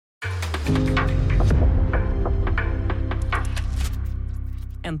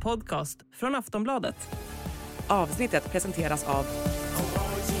podcast från Aftonbladet. Avsnittet presenteras av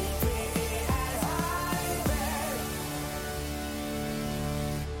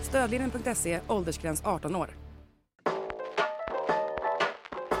Stödlinjen.se, åldersgräns 18 år.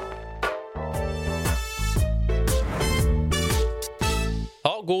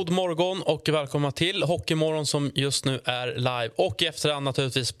 Ja, god morgon och välkomna till Hockeymorgon som just nu är live och i efterhand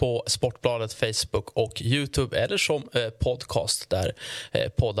naturligtvis på Sportbladet, Facebook och YouTube eller som podcast där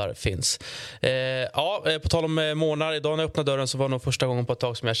poddar finns. På tal om månader, idag när jag öppnade dörren så var det nog första gången på ett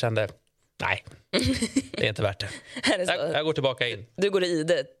tag som jag kände nej, det är inte värt det. Jag går tillbaka in. Du går i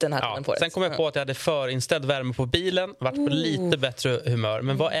det den här tiden på det. Sen kom jag på att jag hade förinställd värme på bilen, varit på lite bättre humör.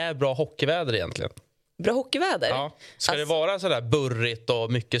 Men vad är bra hockeyväder egentligen? Bra hockeyväder? Ja. Ska det vara sådär burrigt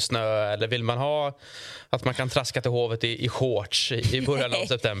och mycket snö eller vill man ha att man kan traska till hovet i shorts i början av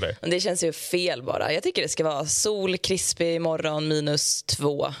september? Det känns ju fel bara. Jag tycker det ska vara sol, krispig imorgon,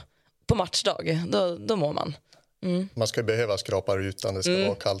 -2 på matchdag. Då mår man. Mm. Man ska behöva skrapa rutan, det ska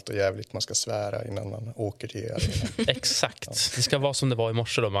vara kallt och jävligt, man ska svära innan man åker till Exakt, det ska vara som det var i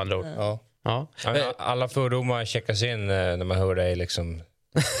morse då med andra ord. Ja. Alla fördomar checkas in när man hör dig liksom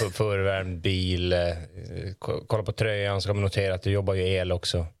förvärmd bil, kolla på tröjan så kan man notera att du jobbar ju el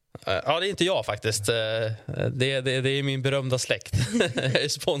också. Ja, det är inte jag faktiskt. Det är min berömda släkt. Jag är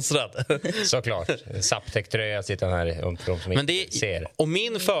sponsrad. Såklart. Saptek-tröja sitter här om de som inte ser. Och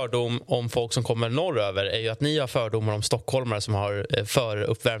min fördom om folk som kommer norröver är ju att ni har fördomar om stockholmare som har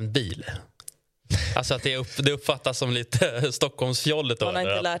föruppvärmd bil. Alltså att det uppfattas som lite Stockholmsfjollet. Man har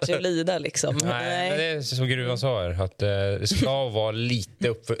inte lärt sig att lida liksom. Nej. Det är som gruvan sa här, att det ska vara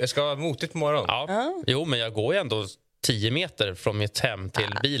lite det ska vara motigt på morgonen. Ja. Jo, men jag går ju ändå 10 meter från mitt hem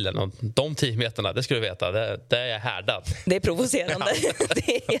till bilen och de 10 meterna, det ska du veta, det är jag härdad. Det är provocerande.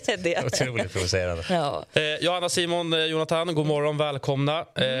 Det är det. Otroligt provocerande. Ja. Johanna, Simon, Jonathan, god morgon, välkomna.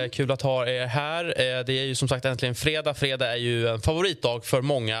 Kul att ha er här. Det är ju som sagt äntligen fredag. Fredag är ju en favoritdag för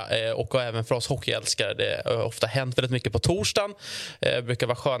många och även för oss hockeyälskare. Det har ofta hänt väldigt mycket på torsdagen. Det brukar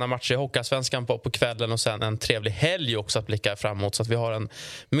vara sköna matcher i Hockeysvenskan på kvällen och sen en trevlig helg också att blicka framåt, så att vi har en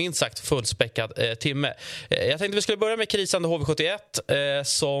minst sagt fullspäckad timme. Jag tänkte vi skulle börja med krisande HV71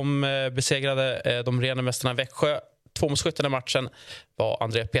 som besegrade de rena mästarna Växjö. 2-målsskytten i matchen var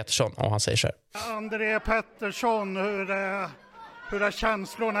André Pettersson och han säger så här. André Pettersson, hur är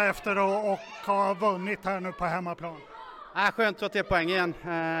känslorna efter att ha vunnit här nu på hemmaplan? Skönt att 3 poäng igen.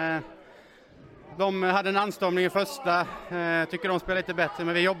 De hade en anstormning i första. Tycker de spelar lite bättre,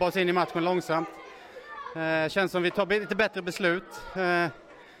 men vi jobbar oss in i matchen långsamt. Känns som vi tar lite bättre beslut.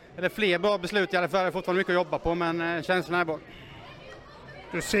 Eller fler bra beslut i alla fall. Det är fortfarande mycket att jobba på, men känslan är bra.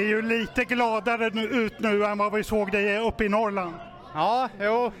 Du ser ju lite gladare ut nu än vad vi såg dig uppe i Norrland. Ja,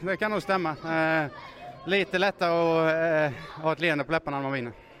 jo, det kan nog stämma. Lite lättare att ha ett leende på läpparna när man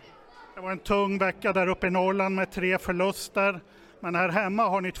vinner. Det var en tung vecka där uppe i Norrland med 3 förluster. Men här hemma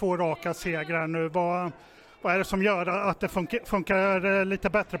har ni 2 raka segrar nu. Vad är det som gör att det funkar lite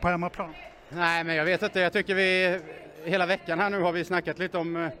bättre på hemmaplan? Nej, men jag vet inte. Jag tycker hela veckan här nu har vi snackat lite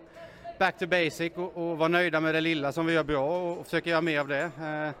om back to basic och vara nöjda med det lilla som vi gör bra och försöka göra mer av det.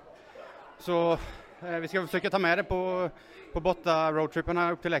 Så vi ska försöka ta med det på borta roadtrippen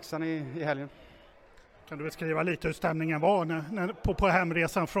här upp till Leksand i helgen. Kan du beskriva lite hur stämningen var på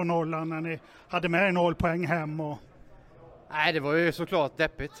hemresan från Norrland när ni hade med er 0 poäng hem? Nej, det var ju såklart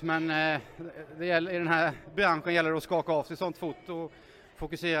deppigt, men det gäller, i den här branschen gäller det att skaka av sig sånt fort och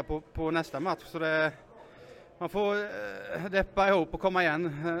fokusera på nästa match. Så man får deppa ihop och komma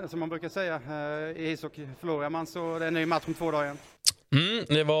igen, som man brukar säga. I ishockey förlorar man, så det är en ny match om 2 dagar igen.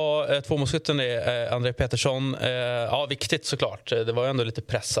 Det var 2-målsskytten André Pettersson. Ja, viktigt såklart. Det var ju ändå lite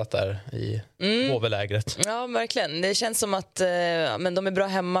pressat där i HV-lägret. Ja, verkligen. Det känns som att men de är bra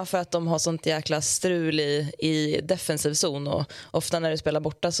hemma för att de har sånt jäkla strul i defensiv zon. Och ofta när du spelar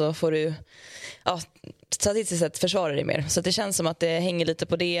borta så får du statistiskt sett försvara dig mer. Så det känns som att det hänger lite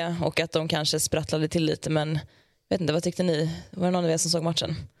på det och att de kanske sprattlade till lite. Men vet inte, vad tyckte ni? Var det någon av er som såg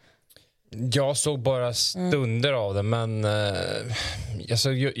matchen? Jag såg bara stunder av det, men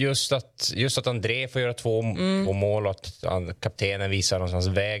alltså just att André får göra 2 mål och att kaptenen visar någonstans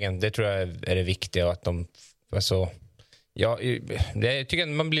vägen, det tror jag är det viktiga. Att de, alltså, jag tycker att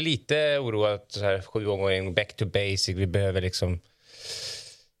man blir lite oroad så här 7 gånger in, back to basic. Vi behöver liksom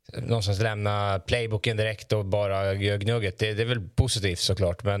någonstans lämna playbooken direkt och bara göra Gnaget. Det är väl positivt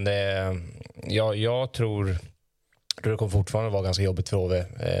såklart, men jag tror det kommer fortfarande vara ganska jobbigt för HV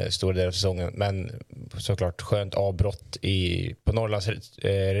stora delar av säsongen, men såklart skönt avbrott på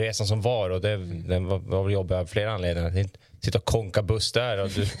Norrlandsresan som var, och den var väl jobbig av flera anledningar. Sitta och konka buss där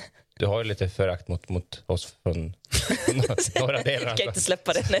och du har ju lite förakt mot oss från några delar. Jag kan inte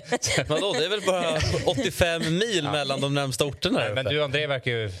släppa det. Nej. Vadå, det är väl bara 85 mil mellan de närmsta orterna. Nej, men du och André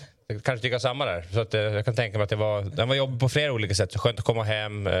verkar ju kanske tycka samma där. Så att, jag kan tänka mig att det var jobb på flera olika sätt. Så skönt att komma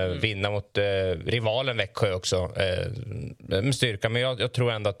hem, vinna mot rivalen Växjö också. Med styrka, men jag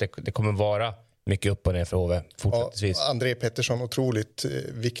tror ändå att det kommer vara mycket upp och ner för HV fortsättningsvis. Ja, André Pettersson, otroligt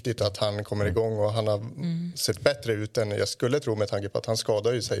viktigt att han kommer igång, och han har sett bättre ut än jag skulle tro, med tanke på att han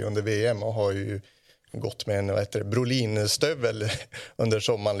skadade ju sig under VM och har ju gått med en Brolin-stövel under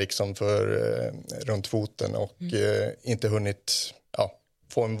sommaren liksom runt foten och inte hunnit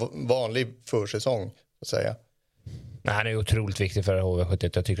få en vanlig försäsong, så att säga. Nej, han är otroligt viktig för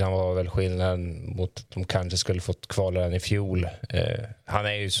HV71. Jag tycker han var väl skillnad mot de kanske skulle fått kvala den i fjol. Han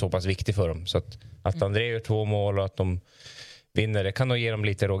är ju så pass viktig för dem. Så att André gör 2 mål och att de vinner, det kan nog ge dem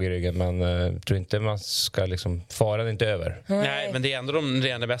lite råg i ryggen. Men jag tror inte man ska liksom fara inte över. Nej, men det är ändå de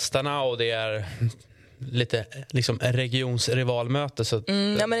rena bästarna, och det är lite liksom regionsrivalmöte, så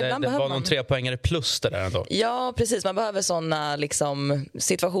det var någon 3-poängare plus det där ändå. Ja, precis. Man behöver såna liksom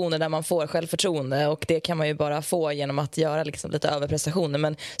situationer där man får självförtroende, och det kan man ju bara få genom att göra liksom lite överprestationer.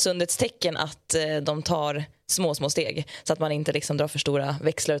 Men sundhetstecken att de tar små steg, så att man inte liksom drar för stora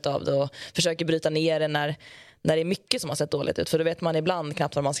växlar utav det och försöker bryta ner det när det är mycket som har sett dåligt ut. För då vet man ibland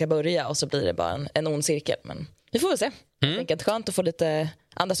knappt var man ska börja, och så blir det bara en ond cirkel. Men vi får väl se. Jag tänker att det är skönt att få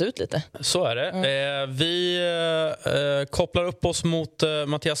andas ut lite. Så är det. Vi kopplar upp oss mot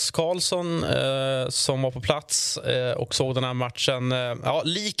Mattias Karlsson som var på plats och såg den här matchen.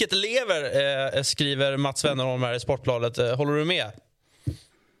 Liket lever, skriver Mats Wennerholm här i Sportbladet. Håller du med?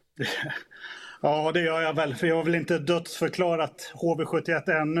 Ja, det gör jag väl. För jag har väl inte dödsförklarat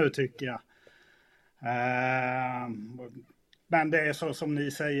HV71 ännu, tycker jag. Men det är så som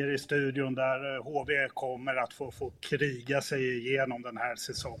ni säger i studion, där HV kommer att få kriga sig igenom den här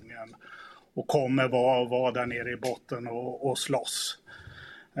säsongen och kommer vara där nere i botten och slåss.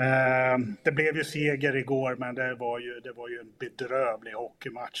 Det blev ju seger igår, men det var ju en bedrövlig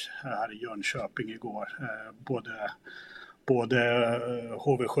hockeymatch här i Jönköping igår. Både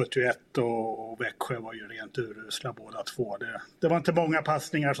HV71 och Växjö var ju rent urusla båda två. Det var inte många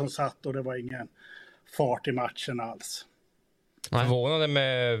passningar som satt, och det var ingen fart i matchen alls. Förvånade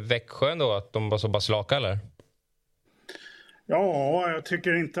med Växjö då, att de var så bara slaka, eller? Ja, jag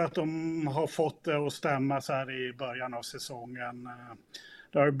tycker inte att de har fått det att stämma så här i början av säsongen.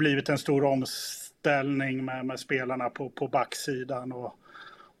 Det har blivit en stor omställning med spelarna på backsidan,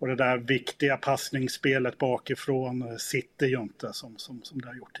 och det där viktiga passningsspelet bakifrån sitter ju inte som det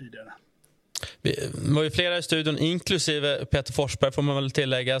har gjort tidigare. Det var ju flera i studion, inklusive Peter Forsberg får man väl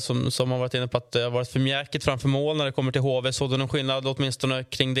tillägga, som har varit inne på att det har varit för mjäkigt framför mål när det kommer till HV. Så det någon skillnad åtminstone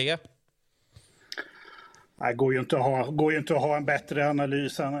kring det? Det går ju inte att ha en bättre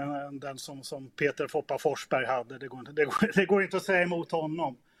analys än den som Peter Foppa Forsberg hade. Det går inte att säga emot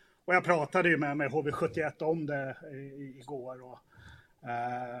honom. Och jag pratade ju med HV71 om det igår. Och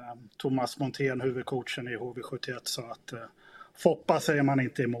Thomas Montén, huvudcoachen i HV71, sa att Foppa säger man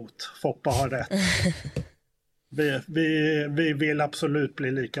inte emot. Foppa har rätt. Vi vill absolut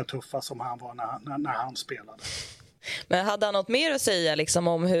bli lika tuffa som han var när han spelade. Men hade han något mer att säga liksom,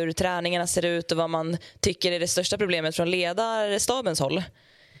 om hur träningarna ser ut och vad man tycker är det största problemet från ledarstabens håll?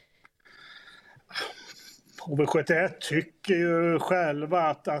 HV71 tycker ju själva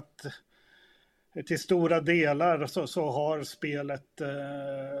att till stora delar så har spelet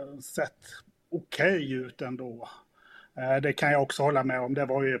sett okej ut ändå. Det kan jag också hålla med om. Det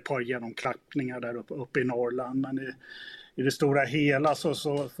var ju ett par genomklappningar där uppe i Norrland, men i det stora hela så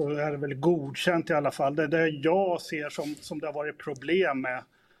är det väl godkänt i alla fall. Det jag ser som det har varit problem med,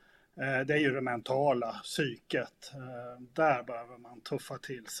 det är ju det mentala psyket. Där behöver man tuffa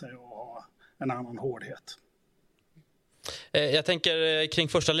till sig och ha en annan hårdhet. Jag tänker kring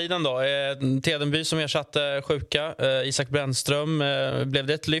första linan då. Tedenby som ersatte sjuka, Isak Brännström. Blev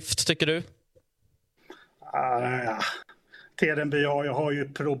det ett lyft, tycker du? Tedenby har ju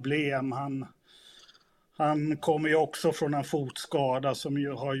problem. Han kommer ju också från en fotskada som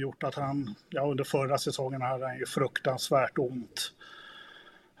ju har gjort att han, under förra säsongen hade han ju fruktansvärt ont.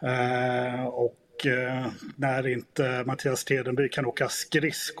 När inte Mattias Tedenby kan åka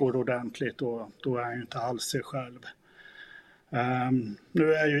skridskor ordentligt, då är han ju inte alls sig själv.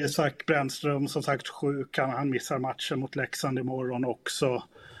 Nu är ju Isak Brännström som sagt sjuk. Han missar matchen mot Leksand imorgon också.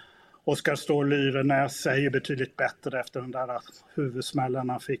 Oskar Ståhl Lyrenäs är ju betydligt bättre efter den där huvudsmällen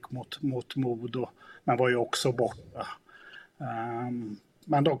han fick mot Modo. Men var ju också borta.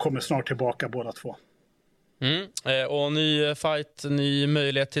 Men de kommer snart tillbaka båda två. Och ny fight, ny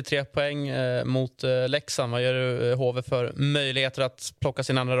möjlighet till 3 poäng mot Leksand. Vad gör du HV för möjligheter att plocka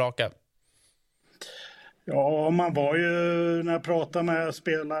sin andra raka? Ja, man var ju, när jag pratade med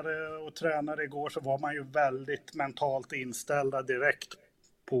spelare och tränare igår, så var man ju väldigt mentalt inställda direkt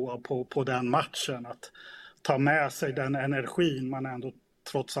på den matchen. Att ta med sig den energin man ändå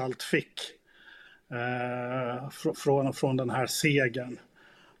trots allt fick från den här segern.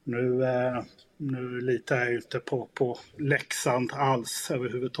 Nu litar jag inte på Leksand alls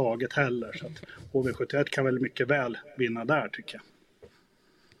överhuvudtaget heller. Så att HV71 kan väl mycket väl vinna där, tycker jag.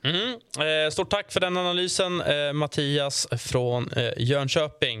 Stort tack för den analysen, Mattias från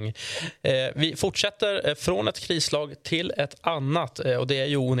Jönköping. Vi fortsätter från ett krislag till ett annat, och det är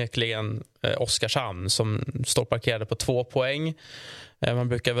ju onekligen Oskarshamn som står parkerade på 2 poäng. Man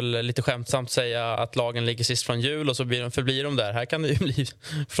brukar väl lite skämtsamt säga att lagen ligger sist från jul och så förblir de där. Här kan det ju bli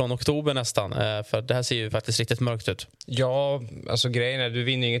från oktober nästan, för det här ser ju faktiskt riktigt mörkt ut. Ja, alltså grejen är du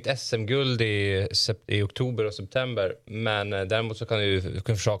vinner inget SM-guld i oktober och september, men däremot så kan du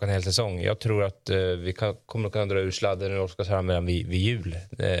försaka en hel säsong. Jag tror att vi kommer att kunna dra ur sladden och Oskarshamn redan vid jul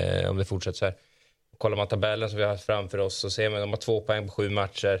om det fortsätter så här. Kollar man tabellen som vi har haft framför oss så ser man att de har 2 poäng på 7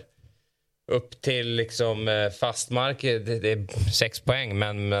 matcher. Upp till liksom fast mark, det är 6 poäng,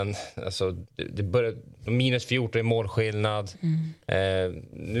 men alltså, det börjar minus 14 i målskillnad.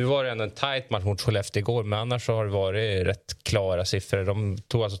 Nu var det ändå en tight match mot Skellefteå igår, men annars har det varit rätt klara siffror. De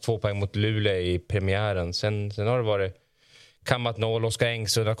tog alltså 2 poäng mot Luleå i premiären. Sen har det varit kammat 0. Oskar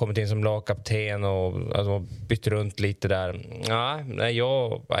Engsund har kommit in som lagkapten och alltså, bytt runt lite där.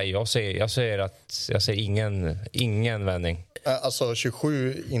 Jag ser ingen vändning. Alltså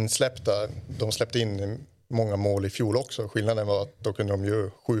 27 insläppta, de släppte in många mål i fjol också. Skillnaden var att då kunde de ju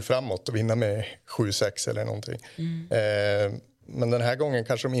 7 framåt och vinna med 7-6 eller någonting. Men den här gången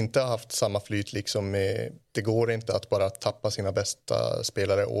kanske de inte har haft samma flyt. Liksom det går inte att bara tappa sina bästa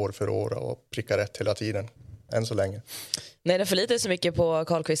spelare år för år och pricka rätt hela tiden. Än så länge. Nej, det förlitar så mycket på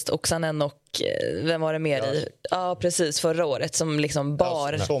Karlqvist, Oksanen och vem var det mer i? Ja, precis, förra året som liksom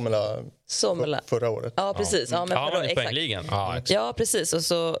bar... Somela förra året. Ja, precis. Ja, men förra året, exakt. Ja, precis. Och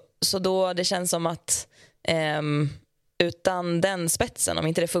så då det känns som att utan den spetsen, om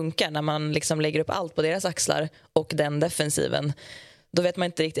inte det funkar, när man liksom lägger upp allt på deras axlar och den defensiven, då vet man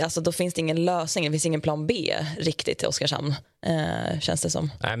inte riktigt, alltså då finns det ingen lösning, det finns ingen plan B riktigt till Oskarshamn, känns det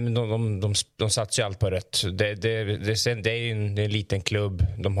som. Nej, men de satsar ju allt på rätt. Det är en liten klubb,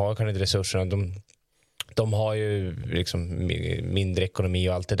 de har kanske inte resurserna, de har ju liksom mindre ekonomi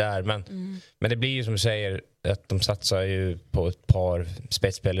och allt det där, men det blir ju som du säger att de satsar ju på ett par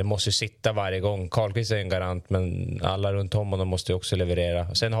spetsspelare, måste ju sitta varje gång. Karlqvist är en garant, men alla runt om och de måste ju också leverera.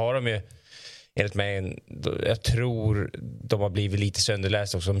 Och sen har de ju enligt mig, jag tror de har blivit lite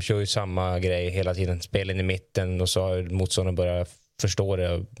sönderlästa också. De kör ju samma grej hela tiden. Spelen i mitten och så har motståndaren börjat förstå det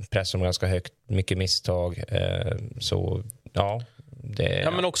och pressar dem ganska högt. Mycket misstag. Så ja,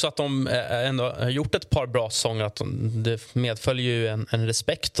 ja, men också att de ändå har gjort ett par bra säsonger. Att det medföljer ju en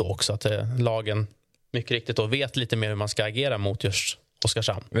respekt då också. Att lagen mycket riktigt då vet lite mer hur man ska agera mot just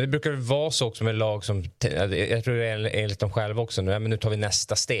Oskarshamn. Men det brukar vara så också med lag som, jag tror det är enligt dem själva också nu, men nu tar vi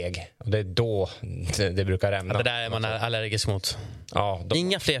nästa steg och det är då det brukar rämna. Ja, det där är man allergisk mot. Ja,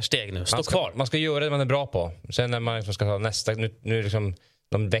 inga fler steg nu, stå kvar. Man ska göra det man är bra på. Sen när man liksom ska ta nästa, nu liksom,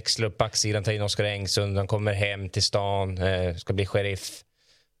 de växlar upp backsidan, tar in Oskar Engsund, de kommer hem till stan, ska bli sheriff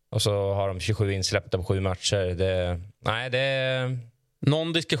och så har de 27 insläppta på 7 matcher.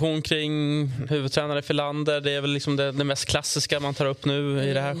 Någon diskussion kring huvudtränare för landet, det är väl liksom det mest klassiska man tar upp nu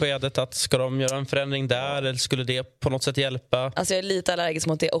i det här skedet, att ska de göra en förändring där eller skulle det på något sätt hjälpa? Alltså jag är lite allergisk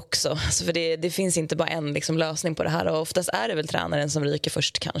mot det också, alltså för det finns inte bara en liksom lösning på det här, och oftast är det väl tränaren som ryker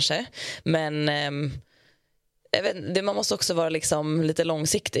först kanske, men jag vet, man måste också vara liksom lite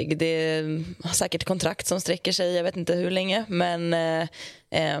långsiktig. Det har säkert kontrakt som sträcker sig, jag vet inte hur länge, men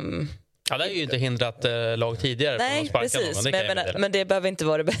ja, det är ju inte hindrat lag tidigare. Nej, precis. Men det behöver inte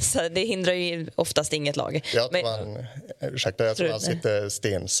vara det bästa. Det hindrar ju oftast inget lag. Jag tror han sitter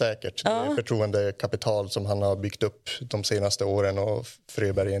stensäkert. Ja. Det är förtroendekapital som han har byggt upp de senaste åren, och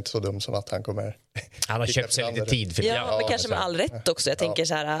Fröberg är inte så dum som att han kommer... Han har köpt sig lite tid för det. Ja, men kanske med all rätt också. Jag tänker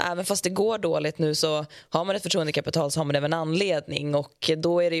så här, även fast det går dåligt nu så har man ett förtroendekapital, så har man även en anledning, och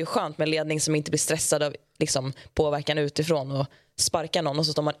då är det ju skönt med ledning som inte blir stressad av liksom påverkan utifrån och sparka någon, och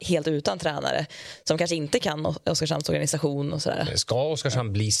så står man helt utan tränare som kanske inte kan Oskarshamns organisation och sådär. Ska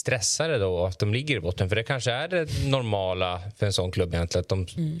Oskarshamn bli stressade då att de ligger i botten? För det kanske är det normala för en sån klubb egentligen.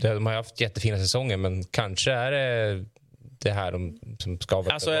 De har haft jättefina säsonger, men kanske är det här som ska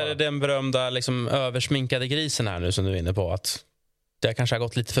vara. Alltså är det den berömda liksom översminkade grisen här nu som du är inne på, att det kanske har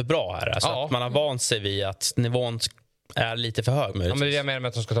gått lite för bra här. Alltså att man har vant sig vid att nivån är lite för hög. Ja, men det är mer med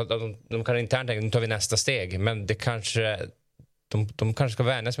att de ska de kan internt tänka, nu tar vi nästa steg, men det kanske de kanske ska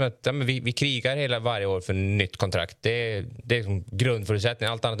vänja sig med att men vi krigar varje år för nytt kontrakt. Det är liksom grundförutsättning,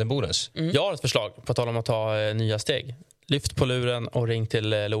 allt annat än bonus. Jag har ett förslag på tal om att ta nya steg. Lyft på luren och ring till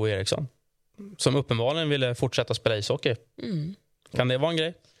Louis Eriksson, som uppenbarligen ville fortsätta spela ishockey. Kan det vara en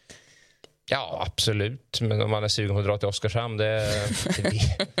grej? Ja, absolut. Men om man är sugen på att dra till Oskarshamn, Hur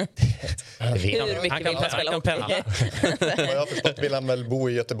mycket vill man spela hockey? Vad jag har förstått vill han väl bo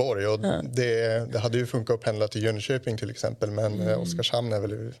i Göteborg. Och det hade ju funkat att pendla till Jönköping till exempel. Men Oskarshamn är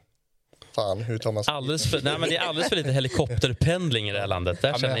väl... Fan, hur tar man sig? Men det är alldeles för lite helikopterpendling i det här landet.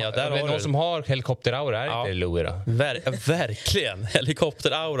 Där känner jag, där är någon som har helikopteraura är inte Louis då? Verkligen.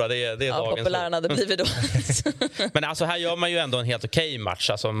 Helikopteraura, det är dagens. Populärna hade blivit då. Men alltså här gör man ju ändå en helt okej match.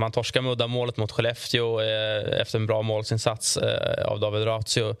 Alltså man torskar med uddamålet mot Skellefteå efter en bra målsinsats av David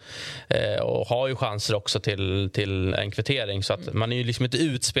Ratio. Och har ju chanser också till en kvittering. Så att man är ju liksom inte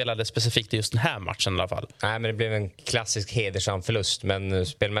utspelade specifikt i just den här matchen i alla fall. Nej, men det blev en klassisk hedersam förlust. Men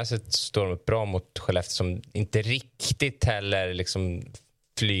spelmässigt står de upp bra mot Skellefteå som inte riktigt heller liksom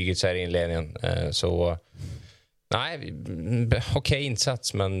flygit så här i inledningen. Så nej, okej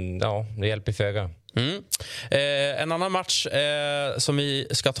insats, men ja, det hjälper föga. En annan match som vi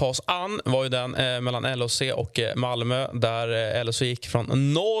ska ta oss an var ju den mellan LHC och Malmö, där LHC gick från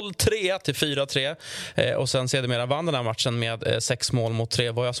 0-3 till 4-3 och sen sedermera vann den här matchen med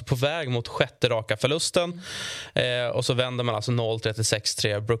 6-3. Var alltså på väg mot sjätte raka förlusten och så vände man alltså 0-3 till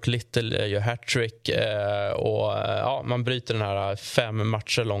 6-3. Brook Little gör hattrick och man bryter den här 5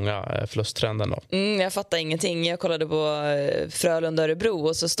 matcher långa förlusttrenden då. Jag fattar ingenting. Jag kollade på Frölunda Örebro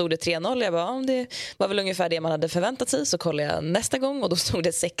och så stod det 3-0. Jag bara, det var väl ungefär det man hade förväntat sig. Så kollade jag nästa gång och då stod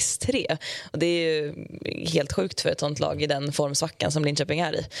det 6-3. Och det är ju helt sjukt för ett sånt lag i den formsvackan som Linköping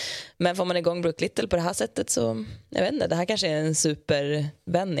är i. Men får man igång Brook Little på det här sättet så, jag vet inte, det här kanske är en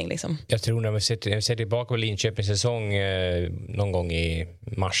supervändning liksom. Jag tror när vi ser tillbaka på Linköpings säsong någon gång i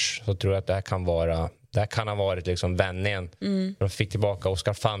mars, så tror jag att det här kan ha varit liksom vändningen. De fick tillbaka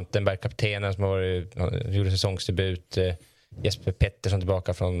Oskar Fantenberg, kaptenen som gjorde säsongsdebut, Jesper Pettersson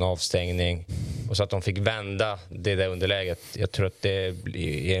tillbaka från avstängning, och så att de fick vända det där underläget. Jag tror att det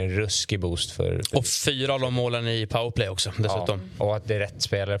är en ruskig boost för... Och 4 av de målen i powerplay också dessutom. Ja, och att det är rätt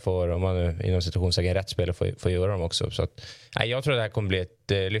spelare får, om man nu inom situationssäger rätt spelare får göra dem också. Så att, jag tror att det här kommer bli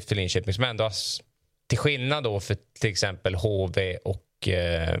ett lyft till Linköping, men ändå till skillnad då för till exempel HV och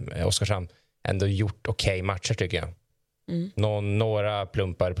Oskarshamn ändå gjort okej matcher tycker jag. Några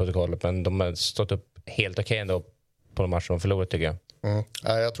plumpar i protokollet, men de har stått upp helt okej ändå på de matcher de förlorat tycker jag.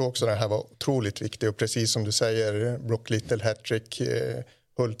 Jag tror också att det här var otroligt viktigt, och precis som du säger, Brook Little hattrick,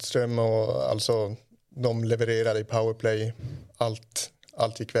 Hultström, och alltså de levererade i powerplay,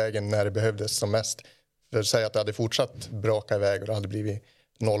 allt gick vägen när det behövdes som mest. För att säga att det hade fortsatt braka iväg och det hade blivit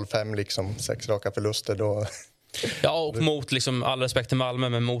 0-5 liksom, 6 raka förluster då. Ja, och mot liksom, all respekt till Malmö,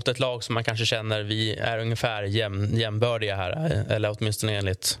 men mot ett lag som man kanske känner vi är ungefär jämnbördiga här, eller åtminstone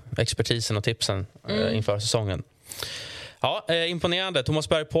enligt expertisen och tipsen inför säsongen. Ja, imponerande. Thomas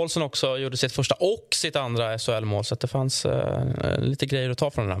Berg Paulsson också gjorde sitt första och sitt andra SHL-mål, så att det fanns lite grejer att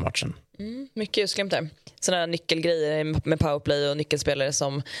ta från den här matchen. Mycket utskrimt där. Sådana nyckelgrejer med powerplay och nyckelspelare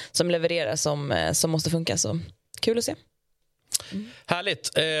som levererar, som måste funka, så kul att se.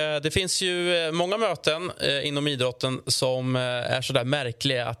 Härligt. Det finns ju många möten inom idrotten som är så där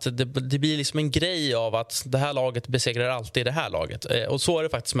märkliga att det blir liksom en grej av att det här laget besegrar alltid det här laget. Och så är det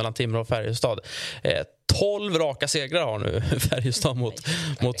faktiskt mellan Timrå och Färjestad. 12 raka segrar har nu Färjestad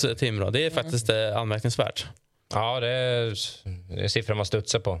mot Timrå. Det är faktiskt anmärkningsvärt. Ja, det är siffror man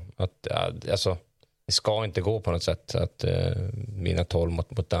studsar på. Alltså, det ska inte gå på något sätt att vinna 12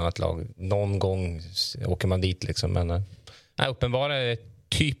 mot ett annat lag. Någon gång åker man dit liksom, men... uppenbarligen är det ett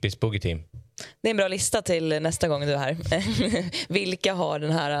typiskt buggy-team. Det är en bra lista till nästa gång du är här. Vilka har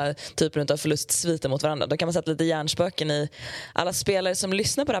den här typen av förlustsviter mot varandra? Då kan man sätta lite hjärnspöken i alla spelare som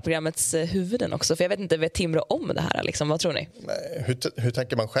lyssnar på det här programmets huvuden också. För jag vet inte, vet Timrå om det här? Liksom. Vad tror ni? Hur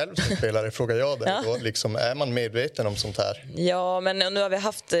tänker man själv som spelare? Frågar jag det. Ja. Då, liksom, är man medveten om sånt här? Ja, men nu har vi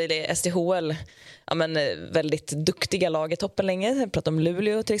haft STHL, väldigt duktiga lag i toppen länge. Jag pratar om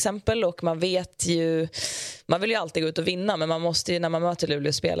Luleå till exempel, och man vet ju, man vill ju alltid gå ut och vinna, men man måste ju när man möter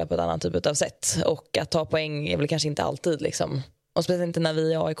Luleå spela på ett annat typ av sätt, och att ta poäng är väl kanske inte alltid liksom. Och speciellt inte när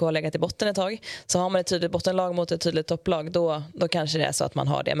vi i AIK har legat i botten ett tag, så har man ett tydligt bottenlag mot ett tydligt topplag, då kanske det är så att man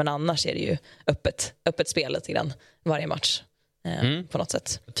har det, men annars är det ju öppet spel lite grann varje match. På något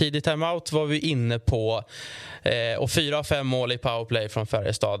sätt. Tidigt timeout var vi inne på, och 4 av 5 mål i powerplay från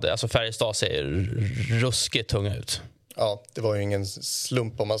Färjestad. Alltså Färjestad ser ruskigt tunga ut. Ja, det var ju ingen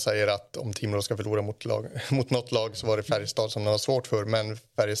slump om man säger att om Timrå ska förlora mot något lag så var det Färjestad som det var svårt för. Men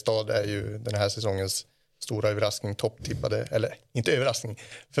Färjestad är ju den här säsongens stora överraskning, topptippade, eller inte överraskning,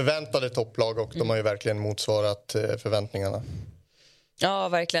 förväntade topplag, och de har ju verkligen motsvarat förväntningarna. Ja,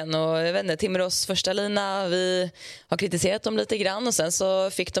 verkligen. Och jag vet inte, Timrås första lina, vi har kritiserat dem lite grann och sen så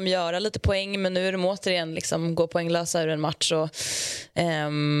fick de göra lite poäng, men nu är de återigen liksom gå poänglösa ur en match. Och,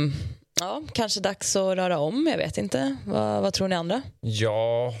 ja, kanske dags att röra om, jag vet inte. Vad tror ni andra?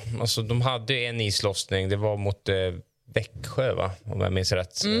 Ja, alltså de hade ju en islossning, det var mot Växjö, va? Om jag minns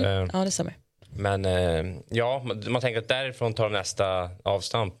rätt. Ja, det stämmer. Men ja, man tänker att därifrån tar de nästa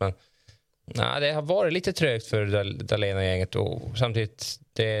avstamp, men nej, det har varit lite trögt för Dahlena-gänget, och samtidigt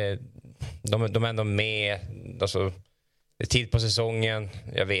de är ändå med, alltså det är tid på säsongen.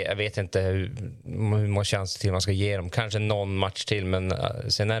 Jag vet inte hur många chanser till man ska ge dem, kanske någon match till, men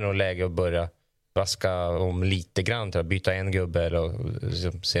sen är det nog läge att börja vaska om lite grann, till att byta en gubbe eller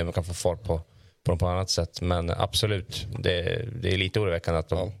se om man kan få fart på dem på annat sätt. Men absolut, det är lite oroväckande att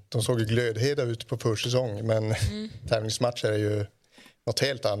de såg ju glödheda ut på försäsong, men tävlingsmatcher är ju något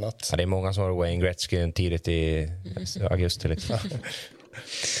helt annat. Ja, det är många som har Wayne Gretzky tidigt i augusti. Liksom.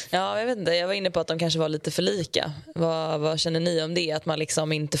 Ja, jag vet inte. Jag var inne på att de kanske var lite för lika. Vad känner ni om det? Att man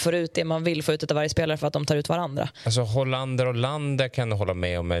liksom inte får ut det man vill få ut av varje spelare för att de tar ut varandra. Alltså Hollander och Lander kan jag hålla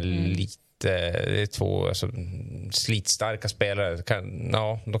med om är lite... Det är två slitstarka spelare.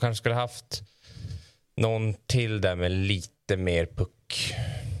 De kanske skulle haft någon till där med lite mer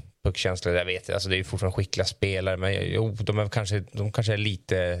puckkänsla. Jag vet, alltså det är ju fortfarande skickliga spelare, men de kanske är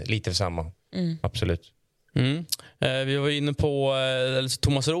lite för samma. Absolut. Vi var inne på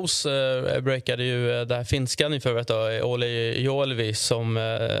Thomas Ros breakade ju det här finska nyförvärvet Oli Joelvi, som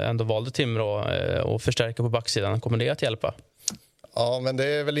ändå valde Timrå och förstärka på backsidan. Kommer det att hjälpa? Ja, men det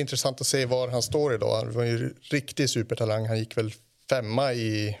är väl intressant att se var han står idag. Han var ju riktig supertalang. Han gick väl 5:a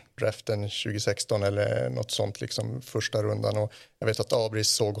i draften 2016 eller något sånt, liksom första rundan. Och jag vet att Abris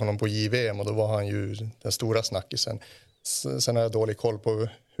såg honom på JVM och då var han ju den stora snackisen. Sen har jag dålig koll på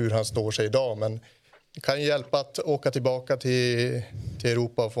hur han står sig idag, men det kan ju hjälpa att åka tillbaka till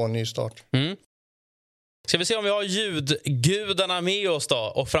Europa och få en ny start. Ska vi se om vi har ljudgudarna med oss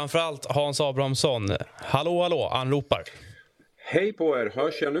då, och framförallt Hans Abrahamsson. Hallå, anropar. Hej på er,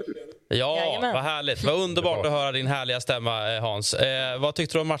 hörs jag nu? Ja, Jajamän. vad härligt. Vad underbart att höra din härliga stämma, Hans. Vad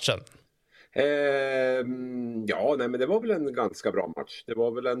tyckte du om matchen? Men det var väl en ganska bra match. Det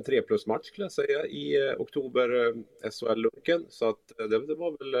var väl en 3+-match skulle jag säga i oktober, SHL-lunken. Så att det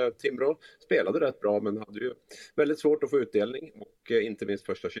var väl Timrå spelade rätt bra, men hade ju väldigt svårt att få utdelning, och inte minst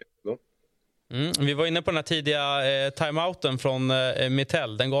första kedjan då. Vi var inne på den här tidiga timeouten från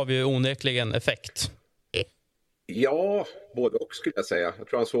Mittell. Den gav ju onekligen effekt. Ja, både och skulle jag säga. Jag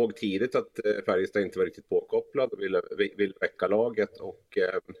tror han såg tidigt att Färjestad inte var riktigt påkopplad och ville väcka laget, och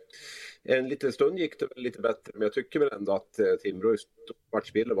en liten stund gick det väl lite bättre, men jag tycker väl ändå att Timrå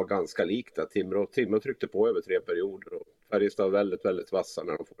matchbilden var ganska likt. Timrå tryckte på över 3 perioder, och Färjestad var väldigt, väldigt vassa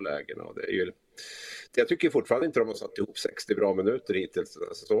när de får lägena, och det är ju, jag tycker fortfarande inte de har satt ihop 60 bra minuter hittills den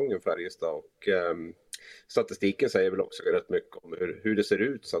här säsongen, Färjestad, och statistiken säger väl också rätt mycket om hur det ser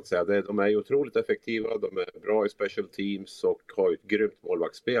ut, så att säga. De är ju otroligt effektiva, de är bra i special teams och har ett grymt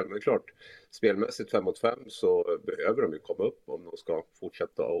målvaktsspel. Men det är klart, spelmässigt 5 mot 5 så behöver de ju komma upp om de ska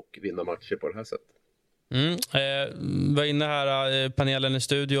fortsätta och vinna matcher på det här sättet. Var inne här panelen i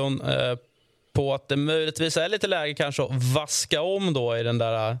studion på att det möjligtvis är lite läge kanske att vaska om då i den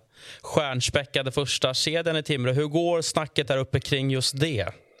där stjärnspäckade första kedjan i Timrå. Hur går snacket där uppe kring just det?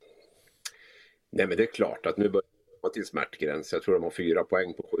 Nej, men det är klart att nu börjar man till smärtgräns. Jag tror de har 4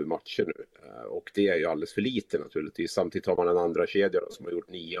 poäng på 7 matcher nu. Och det är ju alldeles för lite naturligtvis. Samtidigt har man en andra kedja som har gjort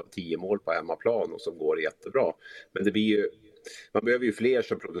 9 av 10 mål på hemmaplan och som går jättebra. Men det blir ju, man behöver ju fler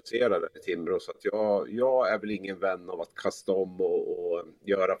som producerar det i Timrå. Så att jag är väl ingen vän av att kasta om och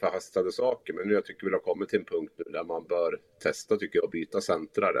göra förhastade saker. Men nu jag tycker vi har kommit till en punkt nu där man bör testa, tycker jag, att byta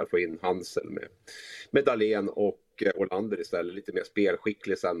centrar. Där, få in Hansel med Dahlén och Olander istället, lite mer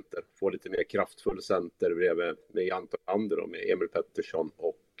spelskicklig center, få lite mer kraftfull center bredvid med Janton Ander och med Emil Pettersson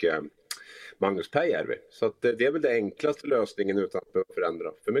och Magnus Päijärvi. Så att det är väl den enklaste lösningen utan att behöva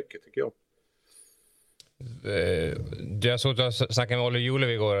förändra för mycket, tycker jag. Jag såg att du snackade med Oli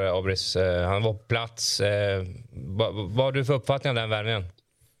Jolevi igår, Abris. Han var på plats. Vad har du för uppfattning om den värvningen?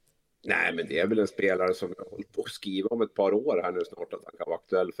 Nej, men det är väl en spelare som jag har hållit på att skriva om ett par år här nu snart, att han kan vara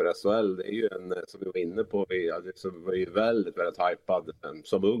aktuell för SHL. Det är ju en som vi var inne på, som var ju väldigt, väldigt hypad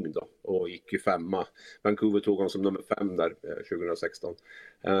som ung då, och gick ju 5:a. Vancouver tog honom som nummer 5 där 2016.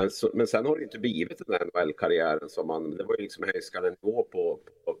 Men sen har det inte blivit den här NHL-karriären som det var ju liksom höjskande nivå på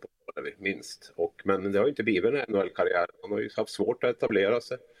minst. Och Men det har ju inte blivit en NHL-karriär. Han har ju haft svårt att etablera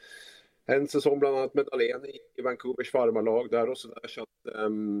sig. En säsong bland annat med Dahlén i Vancouvers farmarlag där och sådär. Så att,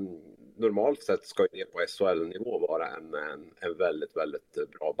 normalt sett ska ju det på SHL-nivå vara en väldigt, väldigt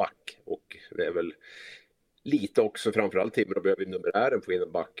bra back. Och det är väl lite också, framförallt Timrå behöver numerären få in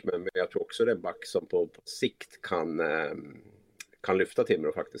en back. Men jag tror också det är en back som på sikt kan lyfta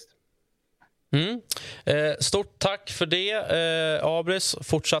Timrå faktiskt. Stort tack för det, Abris.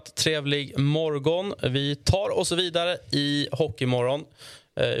 Fortsatt trevlig morgon. Vi tar oss vidare i Hockeymorgon.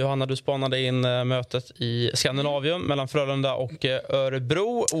 Johanna, du spanade in mötet i Skandinavium mellan Frölunda och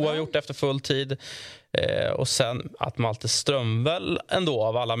Örebro. Oavgjort efter full tid. Och sen att Malte Strömvall ändå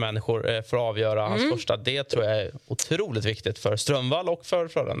av alla människor får avgöra hans första. Det tror jag är otroligt viktigt för Strömvall och för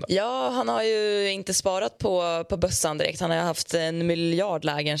Frölunda. Ja, han har ju inte sparat på bössan direkt. Han har haft 1 miljard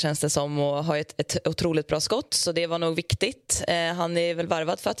lägen känns det som och har ett otroligt bra skott. Så det var nog viktigt. Han är väl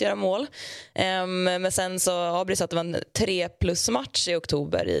varvad för att göra mål. Men sen så avbryts att det var en 3+ match i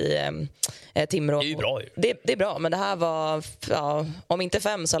oktober i Timrå. Det är ju bra ju. Det är bra, men det här var om inte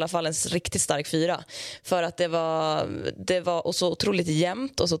 5 så i alla fall en riktigt stark 4. För att det var så otroligt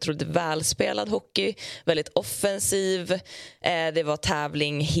jämnt och så otroligt välspelad hockey, väldigt offensiv. Det var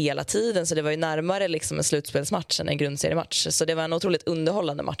tävling hela tiden, så det var ju närmare liksom en slutspelsmatch än en grundseriematch. Så det var en otroligt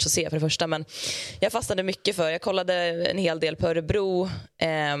underhållande match att se för det första. Men jag fastnade mycket för, jag kollade en hel del på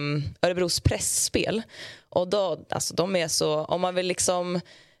Örebros pressspel. Och då, alltså de är så, om man vill liksom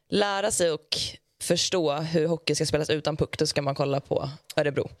lära sig och förstå hur hockey ska spelas utan puck, då ska man kolla på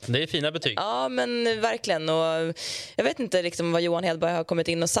Örebro. Det är fina betyg. Ja, men verkligen. Och jag vet inte liksom vad Johan Hedberg har kommit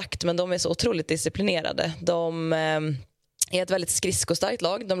in och sagt, men de är så otroligt disciplinerade. De är ett väldigt skridskostarkt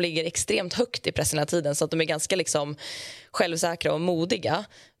lag. De ligger extremt högt i pressen hela tiden, så att de är ganska liksom självsäkra och modiga.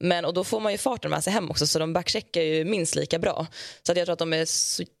 Och då får man ju farten med sig hem också, så de backcheckar ju minst lika bra. Så att jag tror att de är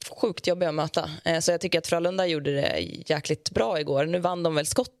så sjukt jobbiga att möta. Så jag tycker att Frölunda gjorde det jäkligt bra igår. Nu vann de väl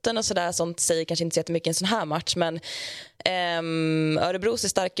skotten och sådär, sånt säger kanske inte så jättemycket i en sån här match, men Örebro ser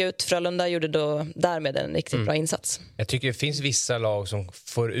stark ut. Frölunda gjorde då därmed en riktigt bra insats. Jag tycker det finns vissa lag som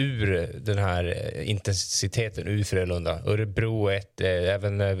får ur den här intensiteten ur Frölunda. Örebro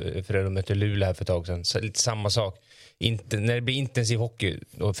även Frölunda mötte Luleå här för ett tag sedan. Så lite samma sak. När det blir intensiv hockey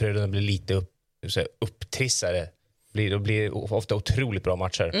och Frölunda blir lite upptrissade, då blir det ofta otroligt bra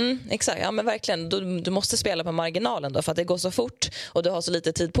matcher. Exakt, ja men verkligen. Du måste spela på marginalen då, för att det går så fort och du har så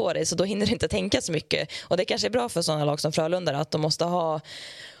lite tid på dig, så då hinner du inte tänka så mycket. Och det kanske är bra för sådana lag som Frölunda, att de måste ha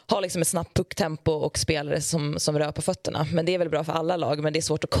liksom ett snabbt pucktempo och spelare som rör på fötterna. Men det är väl bra för alla lag, men det är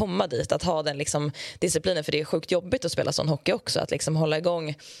svårt att komma dit, att ha den liksom disciplinen, för det är sjukt jobbigt att spela sån hockey också, att liksom hålla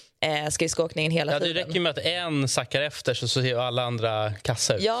igång skridskåkningen hela tiden. Det räcker med att en sackar efter så ser alla andra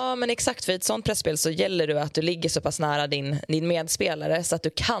kassa ut. Ja, men exakt, för i ett sånt pressspel så gäller det att du ligger så pass nära din medspelare så att du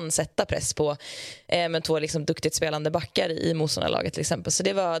kan sätta press på med 2 liksom duktigt spelande backar i motståndarlaget till exempel. Så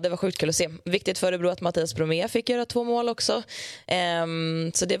det var sjukt kul att se. Viktigt för Örebro att Mattias Bromé fick göra 2 mål också.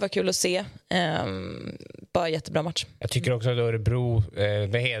 Så det var kul att se. Bara jättebra match. Jag tycker också att Örebro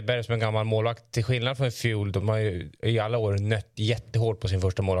med Hedberg som en gammal målvakt, till skillnad från fjol, de har ju i alla år nött jättehårt på sin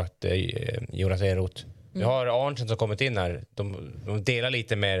första målvakt, Jonas Enroth. Nu har Arnsen som kommit in här, de delar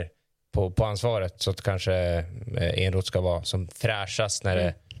lite mer på ansvaret, så att kanske Enroth ska vara som fräschast när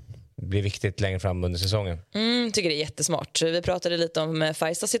det blir viktigt längre fram under säsongen. Tycker det är jättesmart. Vi pratade lite om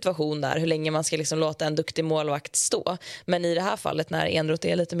Färjestads situation där, hur länge man ska liksom låta en duktig målvakt stå. Men i det här fallet, när Enroth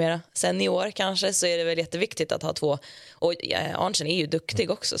är lite mer senior kanske, så är det väl jätteviktigt att ha 2. Och Arnsen är ju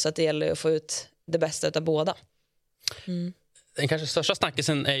duktig också, så att det gäller att få ut det bästa av båda. Den kanske största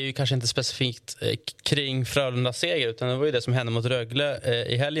snackisen är ju kanske inte specifikt kring Frölundas seger, utan det var ju det som hände mot Rögle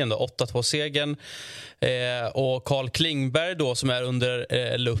i helgen då, 8-2-segern. Och Carl Klingberg då, som är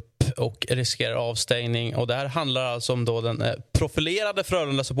under lupp och riskerar avstängning. Och det här handlar alltså om då den profilerade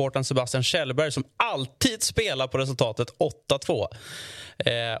Frölunda-supporten Sebastian Kjellberg, som alltid spelar på resultatet 8-2.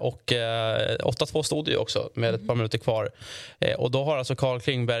 Och 8-2 stod det ju också med ett par minuter kvar. Och då har alltså Carl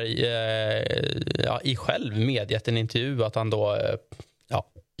Klingberg i själv medgett en intervju att han då,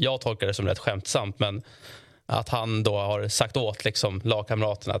 jag tolkar det som rätt skämtsamt, men att han då har sagt åt liksom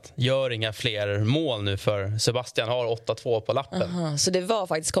lagkamraterna att gör inga fler mål nu, för Sebastian har 8-2 på lappen. Aha, så det var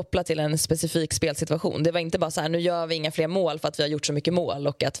faktiskt kopplat till en specifik spelsituation. Det var inte bara så här, nu gör vi inga fler mål för att vi har gjort så mycket mål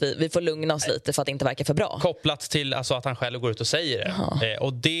och att vi får lugna oss lite för att det inte verkar för bra. Kopplat till alltså att han själv går ut och säger det.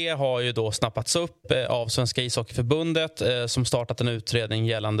 Och det har ju då snappats upp av Svenska ishockeyförbundet som startat en utredning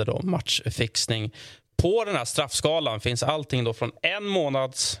gällande då matchfixning. På den här straffskalan finns allting då från 1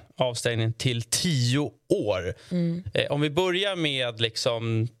 månads avstängning till 10 år. Om vi börjar med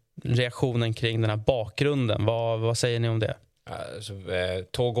liksom reaktionen kring den här bakgrunden, vad säger ni om det?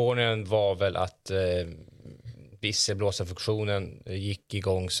 Tågordningen var väl att visselblåsarfunktionen gick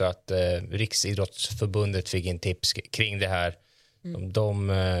igång så att Riksidrottsförbundet fick en tips kring det här.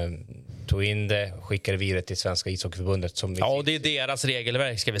 De tog in det och skickade vidare till Svenska ishockeyförbundet. Och det är deras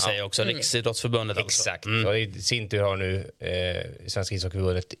regelverk ska vi säga också, Riksidrottsförbundet. Exakt, och i sin tur har nu Svenska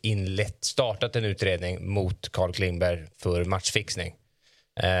ishockeyförbundet startat en utredning mot Carl Klingberg för matchfixning.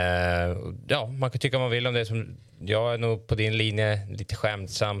 Man kan tycka man vill om det. Jag är nog på din linje lite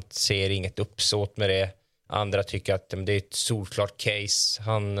skämtsamt, ser inget uppsåt med det. Andra tycker att det är ett solklart case.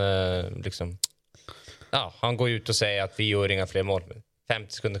 Han går ut och säger att vi gör inga fler mål. 5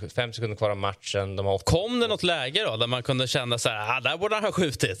 sekunder kvar av matchen. Kom det något läge då där man kunde känna så här, där borde han ha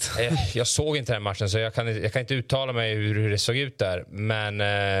skjutit? Jag såg inte den matchen så jag kan inte uttala mig hur det såg ut där. Men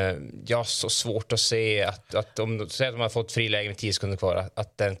jag har så svårt att se att om de har fått friläge med 10 sekunder kvar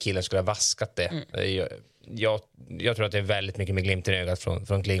att den killen skulle ha vaskat det. Jag tror att det är väldigt mycket med glimten i ögat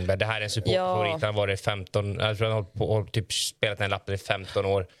från Klingberg. Det här är en supportfavorit. Han har varit 15. Jag tror han har typ spelat den lappen i 15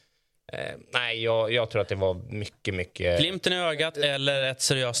 år. Nej, jag tror att det var mycket... Glimten i ögat eller ett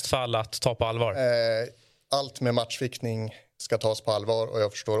seriöst fall att ta på allvar? Allt med matchfixning ska tas på allvar och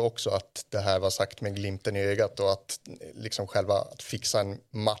jag förstår också att det här var sagt med glimten i ögat och att liksom själva att fixa en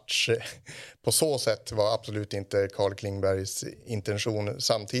match på så sätt var absolut inte Carl Klingbergs intention.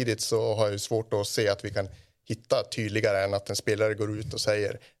 Samtidigt så har jag svårt att se att vi kan hitta tydligare än att en spelare går ut och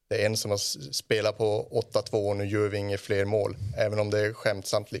säger det är en som har spelat på 8-2 och nu gör vi inga fler mål. Även om det är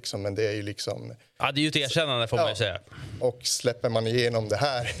skämtsamt liksom, men det är ju liksom... Ja, det är ju ett erkännande får man ju säga. Och släpper man igenom det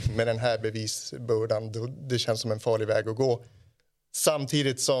här med den här bevisbördan, det känns som en farlig väg att gå.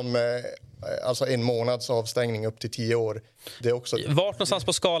 Samtidigt som alltså 1 månads avstängning upp till 10 år. Det är också... Vart någonstans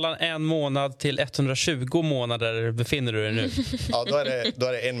på skalan 1 månad till 120 månader befinner du dig nu? Ja, då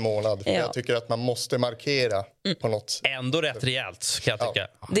är det 1 månad. Ja. Jag tycker att man måste markera på något. Ändå rätt rejält kan jag tycka.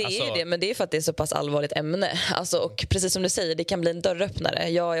 Det är ju det, men det är för att det är så pass allvarligt ämne. Alltså, och precis som du säger, det kan bli en dörröppnare.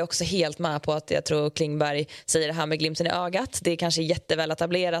 Jag är också helt med på att jag tror Klingberg säger det här med glimten i ögat. Det är kanske jätteväl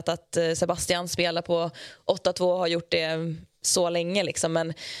etablerat att Sebastian spelar på 8-2 har gjort det så länge liksom,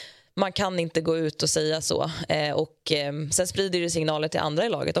 men man kan inte gå ut och säga så. Sen sprider det signaler till andra i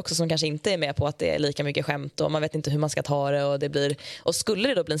laget också som kanske inte är med på att det är lika mycket skämt och man vet inte hur man ska ta det och skulle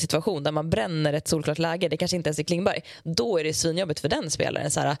det då bli en situation där man bränner ett solklart läge, det kanske inte ens är Klingberg, då är det svinjobbigt för den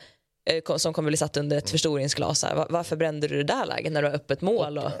spelaren så här, som kommer bli satt under ett förstoringsglas här. Varför brände du det där läget när du har öppet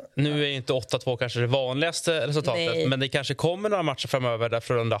mål? Nu är inte 8-2 kanske det vanligaste resultatet. Nej. Men det kanske kommer några matcher framöver där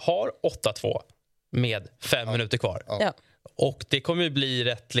Frölunda har 8-2 med 5 minuter kvar. Ja. Och det kommer ju bli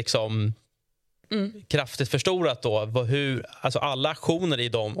rätt liksom kraftigt förstorat då. Alltså alla aktioner i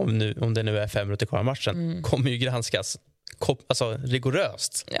dem, om det nu är 5 minuter kvar av matchen, kommer ju granskas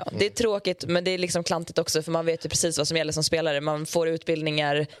rigoröst. Ja, det är tråkigt, men det är liksom klantigt också för man vet ju precis vad som gäller som spelare. Man får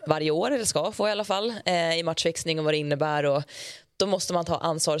utbildningar varje år, eller ska få i alla fall, i matchfixning och vad det innebär och då måste man ta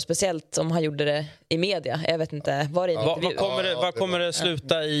ansvar, speciellt om han gjorde det i media. Jag vet inte, var det intervju? Vad kommer det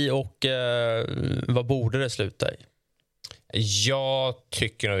sluta i och vad borde det sluta i? Jag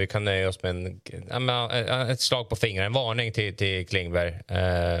tycker att vi kan nöja oss med ett slag på fingret, en varning till Klingberg.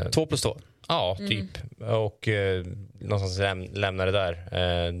 2+2? Ja, typ. Och någonstans lämna det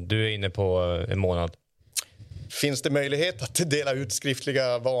där. Du är inne på en månad. Finns det möjlighet att dela ut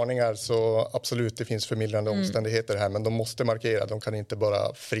skriftliga varningar så absolut, det finns förmildrande omständigheter här, men de måste markera, de kan inte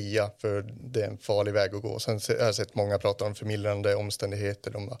bara fria för det är en farlig väg att gå. Sen har jag sett många prata om förmildrande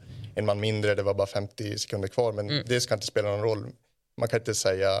omständigheter, en man mindre, det var bara 50 sekunder kvar, men det ska inte spela någon roll. Man kan inte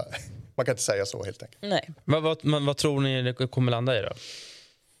säga så helt enkelt. Nej. Vad tror ni det kommer landa i då?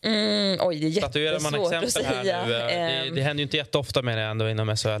 Det är jättesvårt att säga. Det händer ju inte jätteofta med det ändå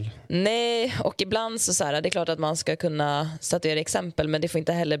inom SHL. Nej, och ibland så här, det är klart att man ska kunna statuera exempel, men det får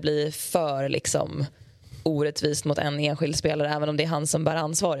inte heller bli för liksom orättvist mot en enskild spelare, även om det är han som bär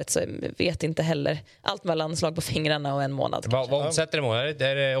ansvaret, så vet inte heller. Allt mellan slag på fingrarna och 1 månad. Vad omsätter det månad?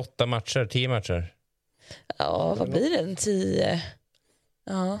 Är det 8 matcher, 10 matcher? Ja, vad blir det? 10?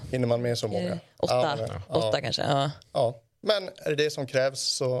 Ja. Hinner man med så många? 8 kanske, ja. Men är det som krävs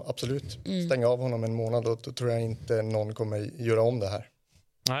så absolut, stänga av honom 1 månad och då tror jag inte någon kommer göra om det här.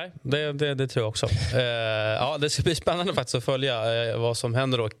 Nej, det tror jag också. Det ska bli spännande faktiskt att följa vad som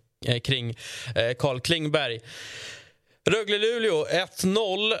händer då kring Carl Klingberg. Rögle-Luleå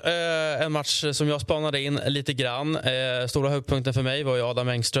 1-0, en match som jag spanade in lite grann. Stora höjdpunkten för mig var ju Adam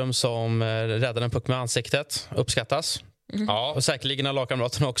Engström som räddade en puck med ansiktet, uppskattas. Ja. Och säkerligen av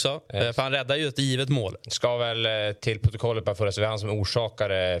lagkamraterna också. För han räddar ju ett givet mål. Ska väl till protokollet bara förra så var han som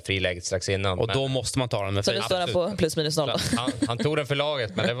orsakade friläget strax innan. Och då måste man ta den med så nu står han på +-0 då. Han tog den för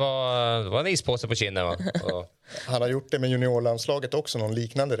laget, men det var en ispåse på kinden va? Han har gjort det med juniorlandslaget också, någon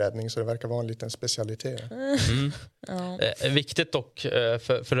liknande räddning, så det verkar vara en liten specialitet. Viktigt dock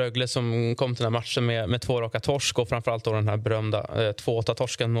för Rögle som kom till den här matchen med 2 raka torsk och framförallt då den här berömda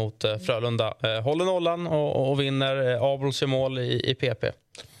 2-8-torsken mot Frölunda. Håller nollan och vinner. Abels mål i PP.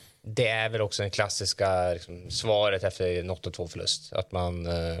 Det är väl också en klassiska svaret efter en 8-2-förlust. Att man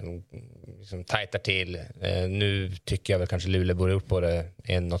tajtar till. Nu tycker jag väl kanske Luleå borde gjort både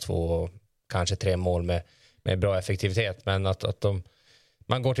 1 och 2 och kanske 3 mål med bra effektivitet. Men att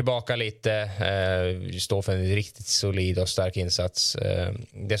man går tillbaka lite, står för en riktigt solid och stark insats.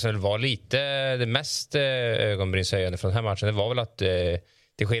 Det som var lite det mest ögonbrynshöjande från den här matchen, det var väl att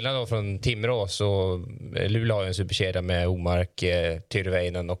till skillnad då från Timrå så Luleå har ju en superkedja med Omark,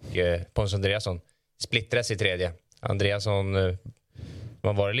 Tyrväinen och Pontus Andreasson. Splittras i tredje. Andreasson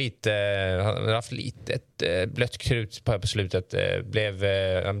man var lite, han har haft lite ett blött krut på slutet.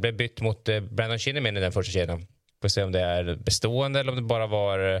 Han blev bytt mot Brandon Kinnaman i den första kedjan. Får se om det är bestående eller om det bara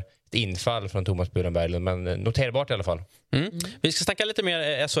var ett infall från Thomas Bullenberg, men noterbart i alla fall. Vi ska snacka lite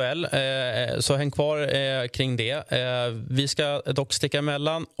mer SHL, så häng kvar kring det. Vi ska dock sticka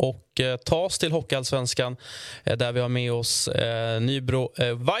emellan och ta oss till Hockeyallsvenskan där vi har med oss Nybro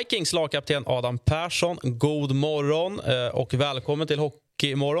Vikings lagkapten Adam Persson. God morgon och välkommen till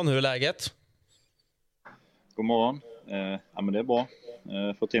Hockeymorgon. Hur är läget? God morgon. Ja, men det är bra.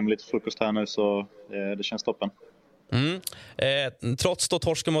 Fått in lite frukost här nu så det känns toppen. Trots då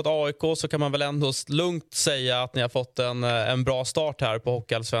torsken mot AIK så kan man väl ändå lugnt säga att ni har fått en bra start här på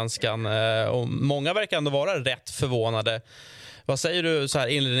Hockeyallsvenskan. Och många verkar ändå vara rätt förvånade. Vad säger du så här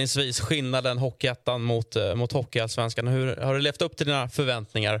inledningsvis, skillnaden Hockeyettan mot Hockeyallsvenskan? Hur har du levt upp till dina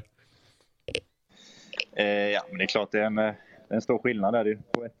förväntningar? Ja, men det är klart det är en stor skillnad där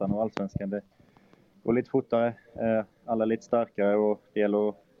på ettan och allsvenskan. Det går lite fortare, alla lite starkare och det gäller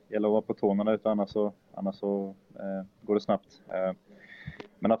att vara på tårna där ute, annars så går det snabbt.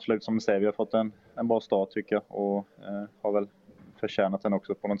 Men absolut, som du säger, vi har fått en bra start tycker jag och har väl förtjänat den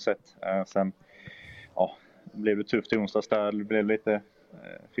också på något sätt. Sen blev det tufft i onsdags där, det blev lite,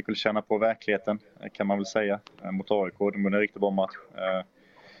 fick väl känna på verkligheten kan man väl säga mot AIK. Det var en riktigt bra match.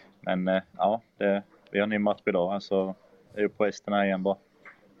 Men vi har en ny match idag, alltså det är ju på resten här igen bara.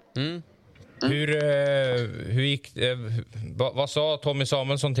 Hur gick vad sa Tommy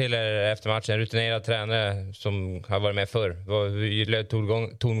Samuelsson till er efter matchen? En rutinerad tränare som har varit med förr. Hur löd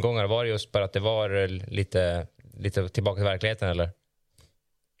tongångar? Var det just bara att det var lite tillbaka till verkligheten eller?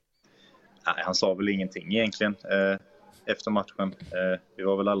 Nej, han sa väl ingenting egentligen efter matchen. Vi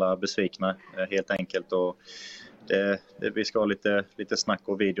var väl alla besvikna helt enkelt och vi ska ha lite snack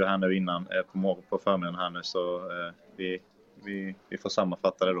och video här nu innan på förmiddagen här nu så vi får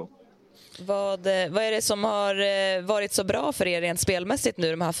sammanfatta det då. Vad är det som har varit så bra för er rent spelmässigt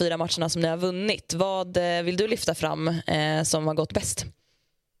nu, de här 4 matcherna som ni har vunnit? Vad vill du lyfta fram som har gått bäst?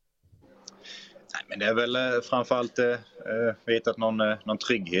 Nej, men det är väl framförallt vi har hittat någon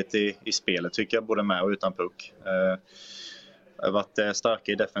trygghet i spelet tycker jag, både med och utan puck. Har varit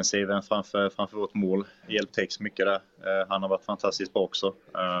starka i defensiven framför vårt mål. Hjälpt Tex mycket där. Han har varit fantastiskt bra också.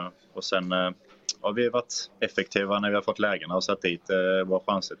 Och sen har vi varit effektiva när vi har fått lägena och satt dit våra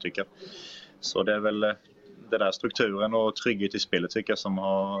chanser tycker jag. Så det är väl det där strukturen och trygghet i spelet tycker jag som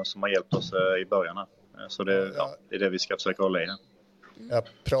har hjälpt oss i början här. Så det är det vi ska försöka hålla i här. Jag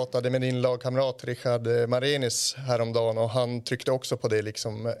pratade med din lagkamrat Richard Marenis häromdagen och han tryckte också på det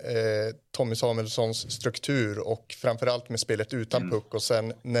liksom Tommy Samuelssons struktur och framförallt med spelet utan puck och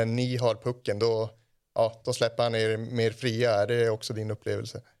sen när ni har pucken då släpper han er mer fria. Är det också din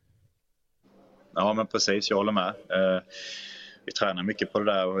upplevelse? Ja men precis, jag håller med. Vi tränar mycket på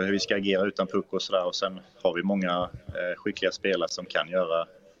det där och hur vi ska agera utan puck och sådär och sen har vi många skickliga spelare som kan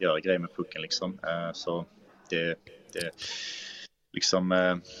göra grejer med pucken liksom. Så det liksom,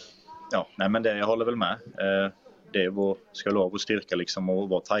 men det jag håller väl med. Det är ska vara vår styrka liksom och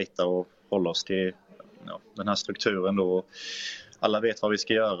vara tajta och hålla oss till den här strukturen då. Alla vet vad vi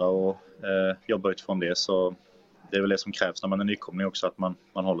ska göra och jobba utifrån det så det är väl det som krävs när man är nykomling också att man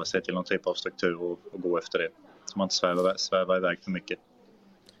håller sig till någon typ av struktur och går efter det. Så man inte svävar iväg för mycket.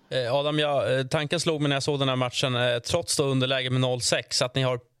 Adam, tanken slog mig när jag såg den här matchen trots då underläge med 0-6 att ni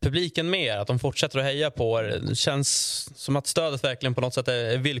har publiken med er, att de fortsätter att heja på er. Det känns som att stödet verkligen på något sätt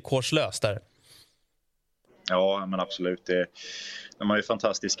är villkorslöst där. Ja, men absolut. De är ju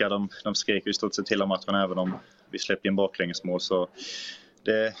fantastiska. De skrek ju i stort sett hela matchen även om vi släppte in baklängesmål. Så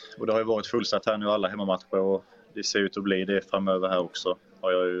det har ju varit fullsatt här nu alla hemmamatcher och det ser ut att bli det framöver här också.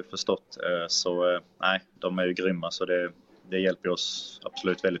 Har jag ju förstått. Så de är ju grymma så det hjälper oss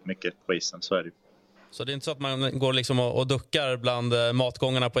absolut väldigt mycket på isen, så är det ju. Så det är inte så att man går liksom och duckar bland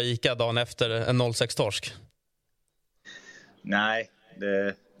matgångarna på ICA dagen efter en 0-6-torsk? Nej,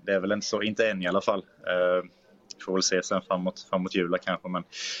 det är väl inte så. Inte än i alla fall. Får väl se sen framåt jula kanske. Men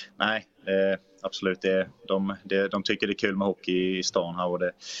nej, absolut. De tycker det är kul med hockey i stan här. Och det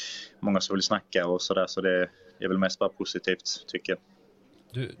är många som vill snacka och sådär. Så det är väl mest bara positivt, tycker jag.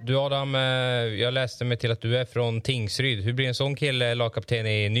 Du Adam, jag läste mig till att du är från Tingsryd. Hur blir en sån kille lagkapten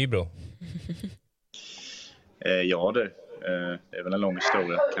i Nybro? Ja, det är väl en lång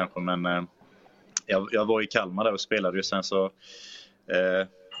historia kanske. Men jag var i Kalmar där och spelade ju. Sen så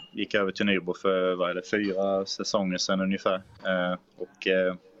gick jag över till Nybro för 4 säsonger sedan ungefär.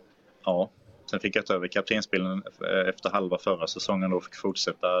 Sen fick jag ta över kaptensbilden efter halva förra säsongen och fick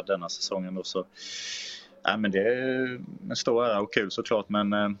fortsätta denna säsongen då. Så men det är en stor ära och kul såklart,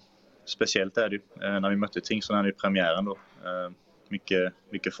 men speciellt är det ju när vi mötte Tingsryd när det är premiären då.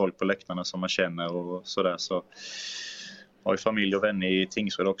 Mycket folk på läktarna som man känner och sådär, så har ju familj och vänner i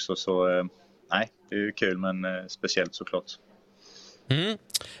Tingsryd också, så det är ju kul, men speciellt såklart.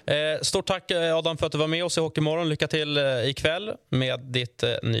 Stort tack Adam för att du var med oss i Hockeymorgon. Lycka till ikväll med ditt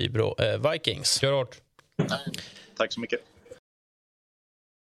Nybro Vikings. Kör hårt. Tack så mycket.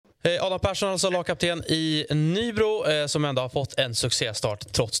 Adam Persson, alltså lagkapten i Nybro, som ändå har fått en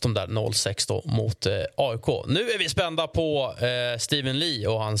succéstart trots de där 0-6 då mot AIK. Nu är vi spända på Steven Lee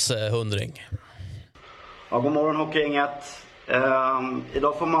och hans 100-ring. Ja, god morgon Hockeygänget.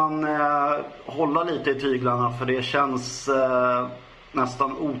 Idag får man hålla lite i tyglarna, för det känns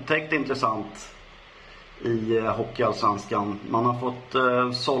nästan otäckt intressant i hockeyallsvenskan. Man har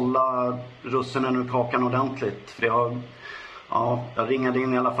fått sålla russinen ur kakan ordentligt. För jag ringade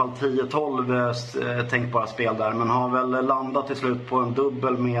in i alla fall 10-12 tänkbara spel där, men har väl landat till slut på en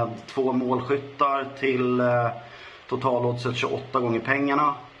dubbel med 2 målskyttar till totaloddset 28 gånger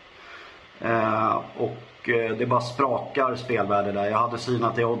pengarna. Och det bara sprakar spelvärde där. Jag hade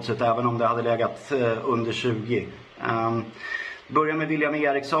synat i oddset även om det hade legat under 20. Börjar med William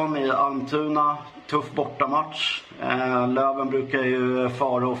Eriksson i Almtuna. Tuff bortamatch. Löven brukar ju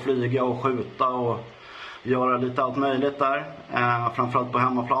fara och flyga och skjuta och göra lite allt möjligt där. Framförallt på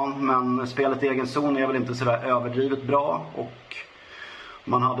hemmaplan. Men spelet i egen zon är väl inte sådär överdrivet bra. Och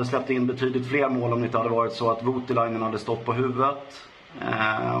man hade släppt in betydligt fler mål om det inte hade varit så att Voutilainen hade stått på huvudet.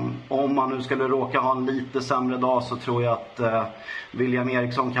 Om man nu skulle råka ha en lite sämre dag, så tror jag att William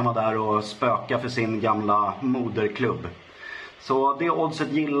Eriksson kan vara där och spöka för sin gamla moderklubb. Så det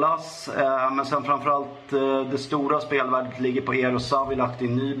oddset gillas, men sen framförallt det stora spelvärdet ligger på Eero Savilahti i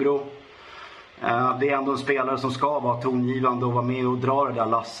Nybro. Det är ändå en spelare som ska vara tongivande och vara med och dra det där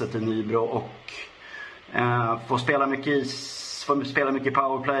lasset i Nybro, och får spela mycket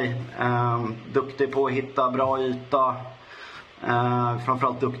powerplay. Duktig på att hitta bra yta.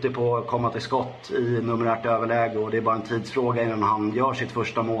 Framförallt duktig på att komma till skott i numerärt överläge, och det är bara en tidsfråga innan han gör sitt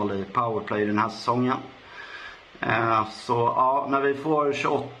första mål i powerplay den här säsongen. Så ja, när vi får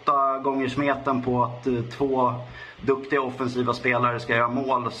 28 gånger smeten på att 2 duktiga offensiva spelare ska göra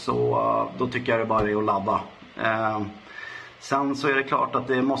mål, så då tycker jag det bara är att ladda. Sen så är det klart att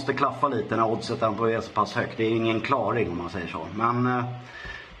det måste klaffa lite när oddset ändå är så pass högt. Det är ingen klaring om man säger så, men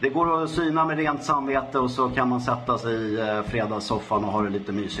det går att syna med rent samvete, och så kan man sätta sig i fredagssoffan och ha det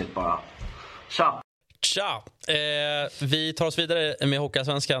lite mysigt bara. Tja! Tja! Vi tar oss vidare med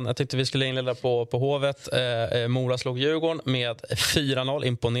Hockeyallsvenskan. Jag tyckte vi skulle inleda på Hovet. Mora slog Djurgården med 4-0.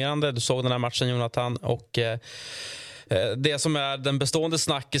 Imponerande. Du såg den här matchen, Jonathan. Och det som är den bestående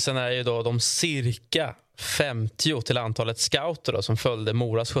snackisen är ju då de cirka 50 till antalet scouter då, som följde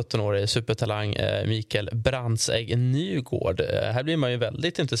Moras 17-årige supertalang Mikael Brandsägg Nygård. Här blir man ju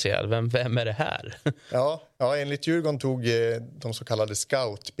väldigt intresserad. Vem är det här? Ja, enligt Djurgården tog de så kallade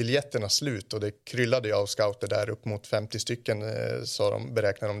scoutbiljetterna slut, och det kryllade ju av scouter där, upp mot 50 stycken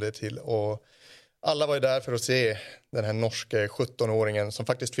beräknade de det till. Och alla var ju där för att se den här norske 17-åringen som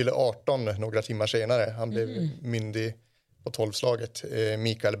faktiskt fyllde 18 några timmar senare. Han blev myndig på 12-slaget,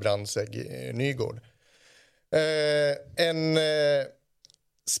 Mikael Brandsägg Nygård. En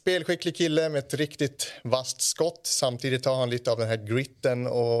spelskicklig kille med ett riktigt vasst skott. Samtidigt har han lite av den här gritten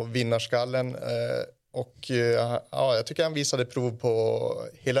och vinnarskallen. Jag tycker han visade prov på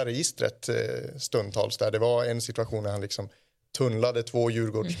hela registret stundtals där. Det var en situation när han liksom tunnlade 2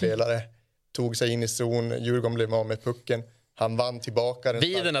 Djurgårdsspelare, tog sig in i zon, Djurgården blev av med pucken. Han vann tillbaka.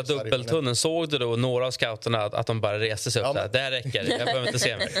 Vid den här dubbeltunneln såg du då några av scouterna att de bara reste sig upp där. Det räcker, jag behöver inte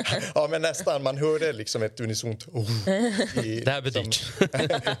se mer. Ja, men nästan. Man hörde liksom ett unisont det här blir dyrt.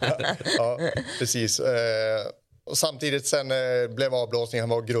 Ja, precis. Och samtidigt sen blev avblåsningen,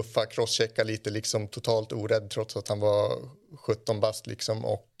 han var gruffa, crosschecka lite, liksom totalt orädd trots att han var 17 bast liksom.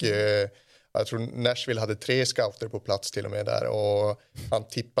 Och Jag tror Nashville hade 3 scouter på plats till och med där. Och han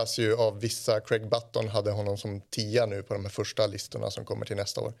tippas ju av vissa. Craig Button hade honom som 10 nu på de här första listorna som kommer till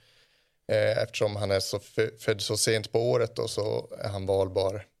nästa år. Eftersom han är så född så sent på året då, så är han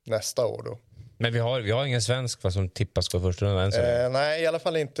valbar nästa år då. Men vi har ingen svensk som tippas på första rundan. Nej, i alla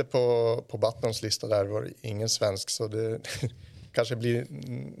fall inte på Buttons lista där var det ingen svensk, så det kanske blir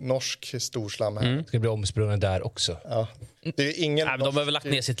norsk storslam här. Det ska bli omsprungen där också. Ja. Det är ingen de har väl lagt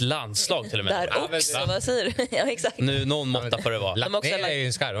ner sitt landslag till och med. Där också, vad säger du? Ja, exakt. Nu någon måtta får det vara. Lagt ner är ju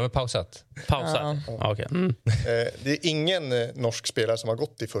en skarv, de har pausat. Okay. Det är ingen norsk spelare som har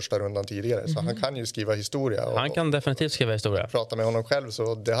gått i första rundan tidigare, så han kan ju skriva historia. Och, han kan definitivt skriva historia. Prata med honom själv,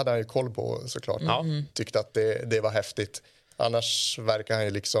 så det hade han ju koll på såklart. Tyckte att det var häftigt. Annars verkar han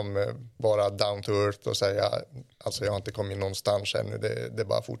ju liksom vara down to earth och säga alltså jag har inte kommit någonstans ännu, det är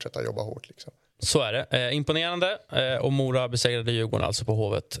bara att fortsätta jobba hårt liksom. Så är det. Imponerande. Och Mora besegrade Djurgården alltså på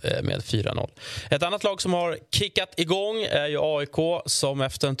Hovet med 4-0. Ett annat lag som har kickat igång är ju AIK, som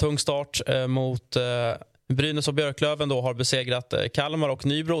efter en tung start mot Brynäs och Björklöven då har besegrat Kalmar och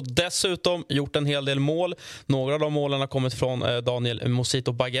Nybros. Dessutom gjort en hel del mål. Några av de målen har kommit från Daniel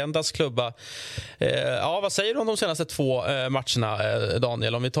Muzito-Bagendas klubba. Vad säger du om de senaste 2 matcherna,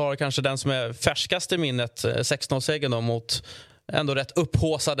 Daniel? Om vi tar kanske den som är färskast i minnet, 16-segern då mot ändå rätt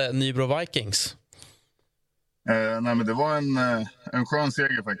upphåsade Nybro Vikings. Nej, men det var en skön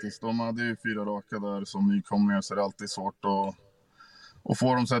seger faktiskt. De hade ju 4 raka där som nykomlingar, så det är alltid svårt att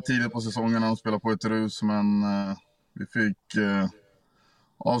få dem så här tidigt på säsongen när de spelar på ett rus. Men vi fick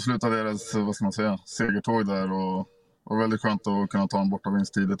avsluta deras, vad ska man säga, segertåg där, och var väldigt skönt att kunna ta en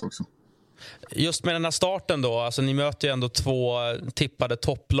bortavinst tidigt också. Just med den här starten då, alltså ni möter ju ändå 2 tippade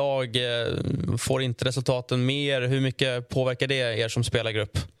topplag, får inte resultaten mer. Hur mycket påverkar det er som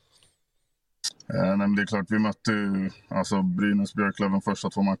spelargrupp? Nej, men det är klart, vi mötte ju alltså Brynäs Björklöven första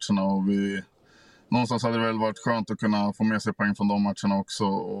 2 matcherna, och någonstans hade det väl varit skönt att kunna få med sig poäng från de matcherna också.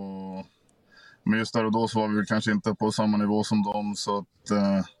 Men just där och då så var vi kanske inte på samma nivå som dem, så att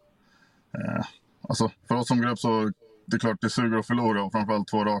alltså för oss som grupp så det är klart det suger att förlora, och framförallt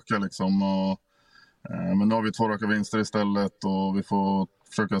 2 raka liksom. Men nu har vi 2 raka vinster istället, och vi får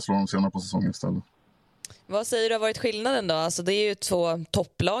försöka slå dem senare på säsongen istället. Vad säger du har varit skillnaden då? Alltså det är ju 2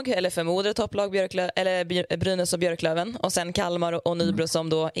 topplag, eller förmodade topplag, Brynäs och Björklöven, och sen Kalmar och Nybros som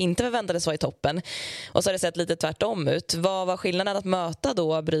då inte förväntades vara i toppen. Och så har det sett lite tvärtom ut. Vad var skillnaden att möta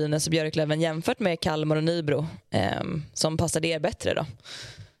då Brynäs och Björklöven jämfört med Kalmar och Nybro som passade er bättre då?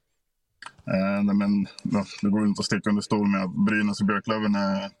 Nej, men det går inte att sticka under stol med att Brynäs och Björklöven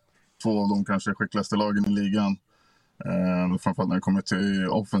är 2 av de kanske skickligaste lagen i ligan. Framförallt när det kommer till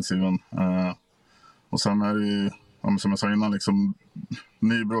offensiven. Och sen är det ju, som jag sa innan, liksom,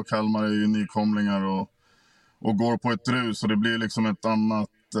 Nybro och Kalmar är ju nykomlingar och går på ett rus. Och det blir liksom ett annat,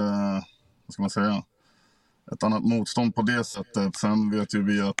 vad ska man säga, ett annat motstånd på det sättet. Sen vet ju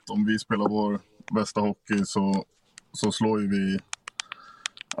vi att om vi spelar vår bästa hockey så slår ju vi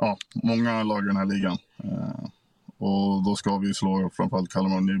många lag i den här ligan. Och då ska vi slå framförallt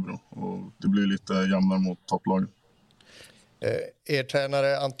Kalmar och Nybro. Och det blir lite jämnare mot topplagen. Er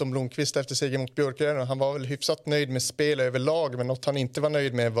tränare Anton Blomqvist efter seger mot Björklöven, han var väl hyfsat nöjd med spel överlag, men något han inte var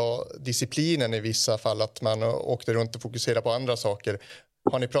nöjd med var disciplinen i vissa fall, att man åkte runt och fokuserade på andra saker.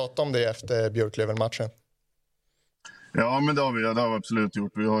 Har ni pratat om det efter Björklöven-matchen? Ja, men det har vi absolut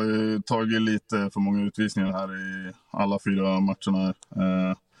gjort. Vi har ju tagit lite för många utvisningar här i alla 4 matcherna.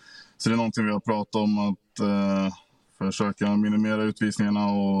 Så det är någonting vi har pratat om, att försöka minimera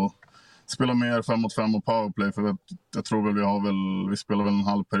utvisningarna och spela mer 5 mot 5 och powerplay. För jag tror väl vi spelar väl en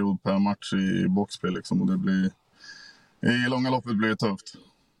halv period per match i boxspel liksom, och det blir, i långa loppet blir det tufft.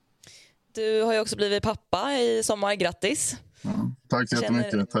 Du har ju också blivit pappa i sommar, grattis. Ja, tack så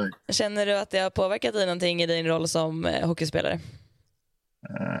jättemycket, tack. Känner du att det har påverkat dig någonting i din roll som hockeyspelare?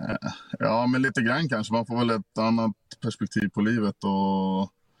 Ja, men lite grann kanske. Man får väl ett annat perspektiv på livet,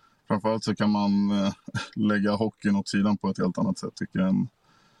 och framförallt så kan man lägga hockeyn åt sidan på ett helt annat sätt, tycker jag, än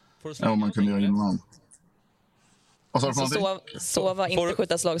vad man kunde göra innan. Sova, inte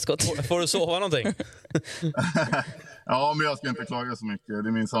skjuta slagskott. Får du sova någonting? Ja, men jag ska inte klaga så mycket. Det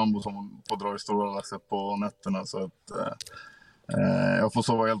är min sambo som får dra i stora lasset på nätterna, så att jag får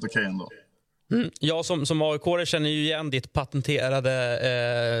sova helt okej ändå. Jag som AIK känner ju igen ditt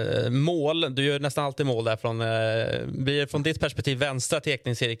patenterade mål. Du gör nästan alltid mål där blir från ditt perspektiv vänstra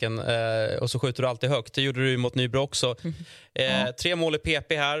teckningscirkeln, och så skjuter du alltid högt. Det gjorde du mot Nybro också. 3 mål i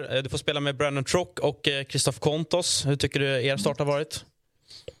PP här. Du får spela med Brandon Truck och Christoph Kontos. Hur tycker du er start har varit?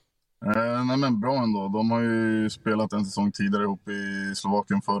 Nej, men bra ändå. De har ju spelat en säsong tidigare ihop i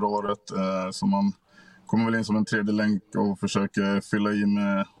Slovakien förra året. Så man kommer väl in som en tredje länk och försöker fylla i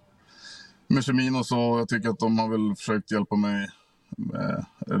med kemin och så. Jag tycker att de har väl försökt hjälpa mig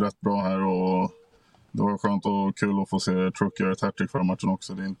rätt bra här. Och det var skönt och kul att få se Truck göra ett hattrick förra matchen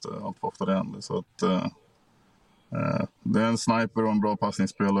också. Det är inte allt för ofta det händer. Så att, det är en sniper och en bra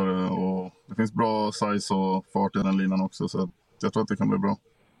passningsspelare. Och det finns bra size och fart i den linan också. Så att jag tror att det kan bli bra.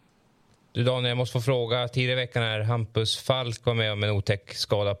 Du Daniel, jag måste få fråga. Tidigare i veckan här, Hampus Falk var med om en otäck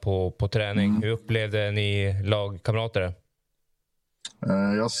skada på träning. Hur upplevde ni lagkamrater det?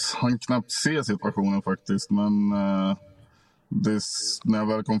 Jag hann knappt se situationen faktiskt. Men när jag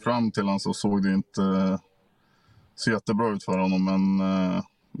väl kom fram till honom så såg det inte så jättebra ut för honom. Men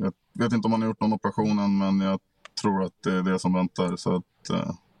jag vet inte om han har gjort någon operation än, men jag tror att det är det som väntar. Så att,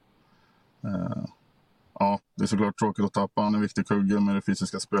 ja, det är såklart tråkigt att tappa. Han är en viktig kugge med det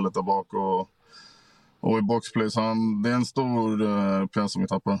fysiska spelet där bak och i boxplay. Så det är en stor pjäs som vi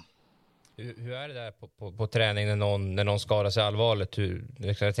tappar. Hur är det där på träning när någon skadar sig allvarligt?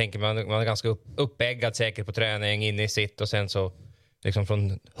 Jag tänker man är ganska uppeggad säkert på träning, inne i sitt och sen så liksom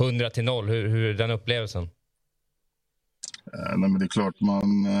från 100 till 0. Hur är den upplevelsen? Nej, men det är klart,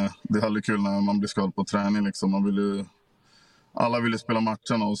 det är aldrig kul när man blir skadad på träning. Liksom. Alla vill ju spela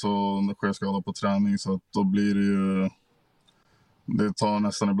matchen och så sker skada på träning. Så att då blir det ju... Det tar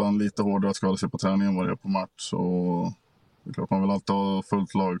nästan ibland lite hårdare att skada sig på träning än vad det är på match. Och det är klart, man vill alltid ha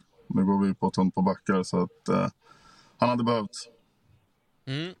fullt lag. Nu går vi på tunt på backar så att han hade behövt.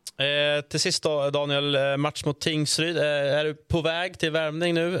 Till sist då, Daniel, match mot Tingsryd. Är du på väg till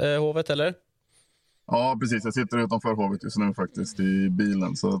värmning nu, Hovet, eller? Ja, precis. Jag sitter utanför Hovet just nu faktiskt i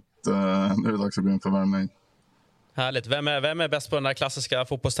bilen. Så att, nu är det dags att gå in för värmning. Härligt. Vem är bäst på den där klassiska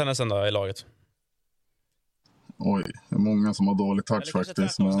fotbollstennisen då i laget? Oj, det är många som har dålig touch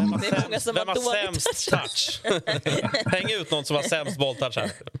faktiskt. Men... Det är många som har dålig sämst touch? Häng ut någon som har sämst bolltouch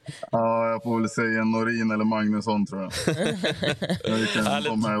här. Ja, jag får väl säga Norin eller Magnusson tror jag. Jag gick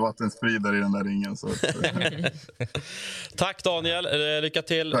de här vattenspridare i den där ringen. Så att, Tack Daniel, lycka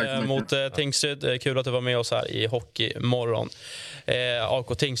till mot Tingsryd. Kul att du var med oss här i Hockeymorgon.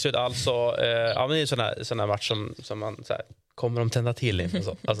 AIK Tingsryd alltså, ja, men det är en sån här match som man så här, kommer de tända till inför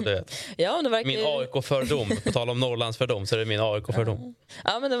så. Alltså det vet. Ja, det verkar... Min AIK-fördom, på tal om Norrlandsfördom så är det min AIK-fördom.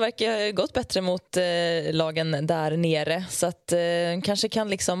 Ja, men det verkar ha gått bättre mot lagen där nere så att kanske kan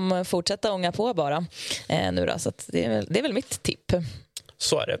liksom fortsätta ånga på bara nu då, så att det är väl mitt tipp.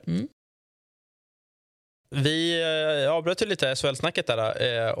 Så är det. Vi avbröt ju lite SHL-snacket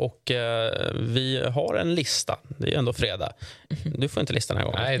där och vi har en lista. Det är ju ändå fredag. Du får inte listan den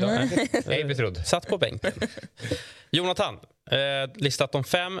här gången. Nej, jag är betrodd. Satt på bänken. Jonathan, listat de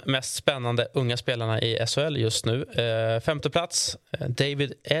 5 mest spännande unga spelarna i SHL just nu. 5:e plats,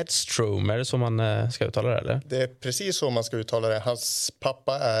 David Edstrom. Är det så man ska uttala det, eller? Det är precis så man ska uttala det. Hans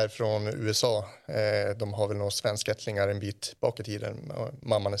pappa är från USA. De har väl några svenskättlingar en bit bak i tiden.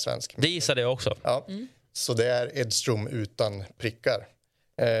 Mamman är svensk. Det gissade jag också. Ja. Så det är Edstrom utan prickar.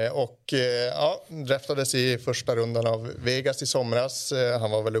 Draftades i första rundan av Vegas i somras.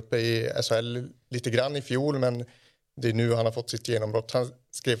 Han var väl uppe i SHL lite grann i fjol, men det är nu han har fått sitt genombrott. Han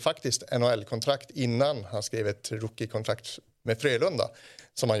skrev faktiskt NHL-kontrakt innan han skrev ett rookie-kontrakt med Frölunda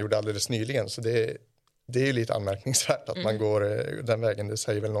som han gjorde alldeles nyligen. Så det är lite anmärkningsvärt att man går den vägen. Det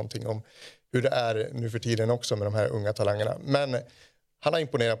säger väl någonting om hur det är nu för tiden också med de här unga talangerna. Men han har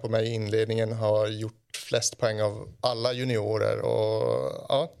imponerat på mig i inledningen, har gjort flest poäng av alla juniorer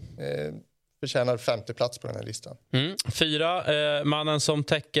och förtjänar 5:e plats på den här listan. 4, mannen som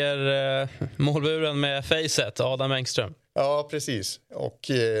täcker målburen med facet, Adam Engström. Ja, precis. Och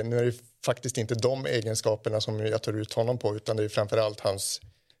nu är det faktiskt inte de egenskaperna som jag tar ut honom på, utan det är framförallt hans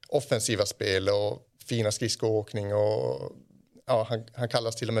offensiva spel och fina skridskoåkning och han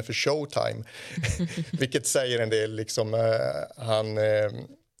kallas till och med för showtime. Vilket säger en del. Liksom, han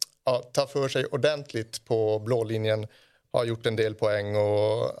tar för sig ordentligt på blålinjen. Har gjort en del poäng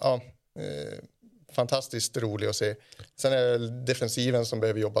och fantastiskt rolig att se. Sen är det defensiven som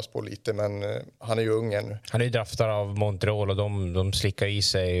behöver jobbas på lite, men han är ju ung ännu. Han är ju draftad av Montreal och de slickar i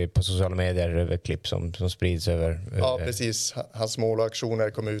sig på sociala medier över klipp som sprids över. Ja, precis. Hans mål och aktioner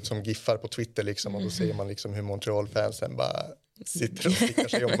kommer ut som giffar på Twitter liksom, och då ser man liksom hur Montreal-fansen bara sitter och slickar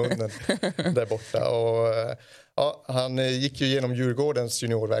sig om munnen där borta. Och han gick ju igenom Djurgårdens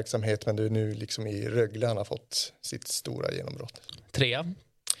juniorverksamhet, men det är nu liksom i Rögle han har fått sitt stora genombrott. 3,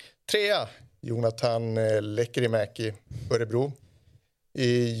 Jonathan Lekkerimäki, Örebro.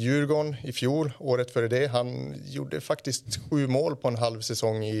 I Djurgården i fjol, året före det. Han gjorde faktiskt 7 mål på en halv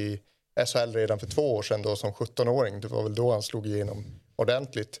säsong i SHL redan för 2 år sedan då, som 17-åring. Det var väl då han slog igenom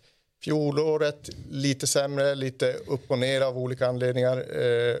ordentligt. Fjolåret lite sämre, lite upp och ner av olika anledningar.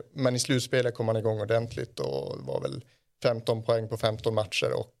 Men i slutspelet kom han igång ordentligt och var väl 15 poäng på 15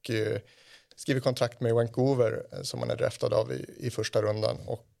 matcher och skrivit kontrakt med Vancouver som han är draftad av i första rundan.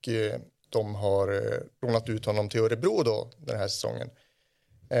 Och de har lånat ut honom till Örebro då den här säsongen.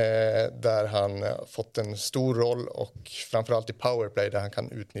 Där han fått en stor roll och framförallt i powerplay där han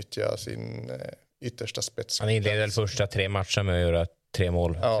kan utnyttja sin yttersta spets. Han inledde första 3 matcher med att göra 3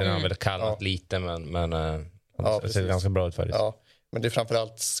 mål. Sen har han väl kallat lite men han ser ganska bra ut faktiskt. Ja. Men det är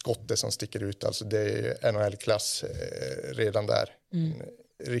framförallt skottet som sticker ut. Alltså det är NHL-klass redan där. En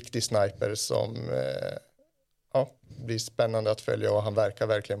riktig sniper som blir spännande att följa och han verkar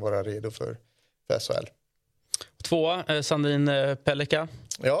verkligen vara redo för SHL. 2, Sandin Pellikka.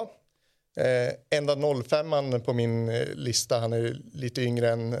 Ja, enda 05-man på min lista. Han är lite yngre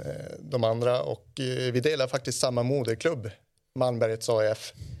än de andra och vi delar faktiskt samma moderklubb. Malmbergets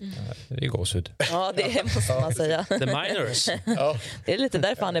AIF. Det är gåshud. Ja, det måste man säga. The Miners. Ja. Det är lite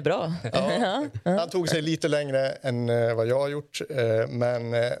därför han är bra. Ja. Han tog sig lite längre än vad jag har gjort.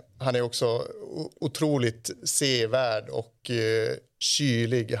 Men han är också otroligt sevärd och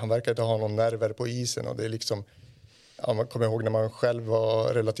kylig. Han verkar inte ha någon nerver på isen. Och det är liksom, man kommer ihåg när man själv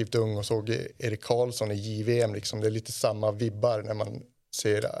var relativt ung och såg Erik Karlsson i JVM. Liksom. Det är lite samma vibbar när man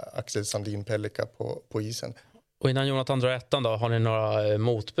ser Axel Sandin Pellikka på isen. Och innan Jonathan drar ettan då, har ni några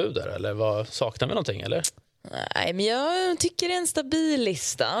motbud där? Eller saknar vi någonting eller? Nej, men jag tycker det är en stabil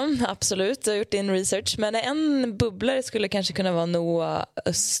lista. Absolut, jag har gjort din research. Men en bubblare skulle kanske kunna vara Noah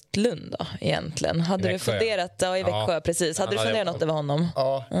Östlund då, egentligen. Hade du funderat, i Växjö, precis. Hade du funderat något över honom?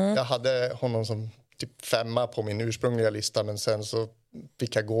 Ja, jag hade honom som typ 5 på min ursprungliga lista. Men sen så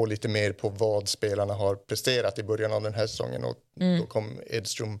fick jag gå lite mer på vad spelarna har presterat i början av den här säsongen. Och då kom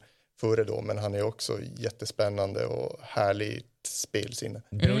Edström före då, men han är också jättespännande och härligt spelsinne.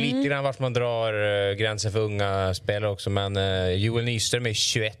 Det beror lite grann vart man drar gränser för unga spelare också, men Joel Nyström är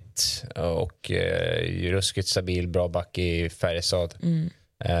 21 och ruskigt stabil, bra back i Färjestad.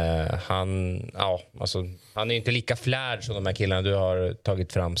 Han är inte lika flärd som de här killarna du har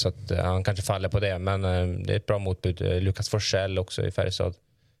tagit fram, så att han kanske faller på det, men det är ett bra motbud. Lukas Forsell också i Färjestad.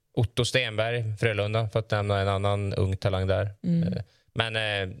 Otto Stenberg, Frölunda, för att nämna en annan ung talang där. Men det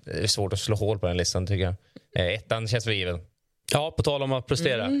är svårt att slå hål på den listan tycker jag. Ettan känns väl given. Ja, på tal om att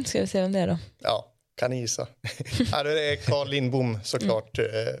prestera. Ska vi se vem det är då? Ja, kan gissa. Det är Carl Lindbom såklart,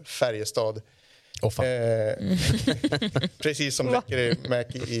 Färjestad. Precis som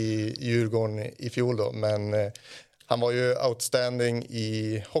Mäki i Djurgården i fjol då. Men han var ju outstanding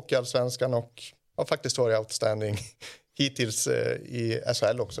i Hockeyallsvenskan och har faktiskt varit outstanding hittills i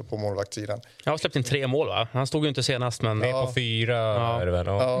SHL också på målvaktssidan. Jag har släppt in 3 mål va? Han stod ju inte senast men... Med på 4 är det väl.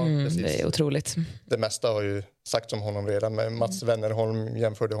 Det är otroligt. Det mesta har ju sagt om honom redan. Men Mats Wennerholm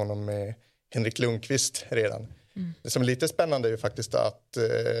jämförde honom med Henrik Lundqvist redan. Det som är lite spännande är ju faktiskt att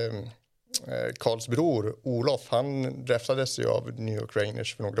Karls bror Olof, han draftades ju av New York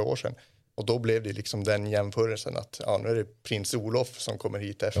Rangers för några år sedan. Och då blev det liksom den jämförelsen att nu är det prins Olof som kommer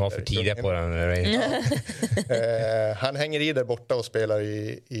hit efter. Jag var för tidigt på den. Han hänger i där borta och spelar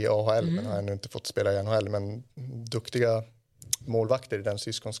i AHL, men har ännu inte fått spela i NHL. Men duktiga målvakter i den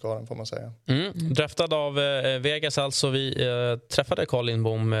syskonskaran får man säga. Draftad av Vegas alltså. Vi träffade Carl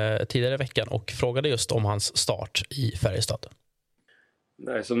Lindbom tidigare i veckan och frågade just om hans start i Färjestad.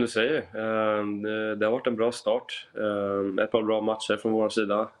 Nej, som du säger, det har varit en bra start. Ett par bra matcher från vår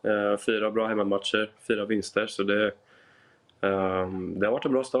sida. 4 bra hemmamatcher, 4 vinster. Så det har varit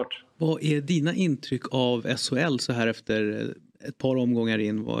en bra start. Vad är dina intryck av SHL så här efter ett par omgångar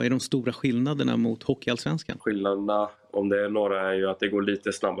in? Vad är de stora skillnaderna mot Hockeyallsvenskan? Skillnaderna, om det är några, är ju att det går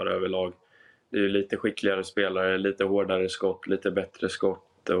lite snabbare överlag. Det är lite skickligare spelare, lite hårdare skott, lite bättre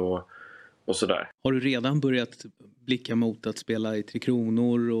skott och sådär. Har du redan börjat blicka mot att spela i Tre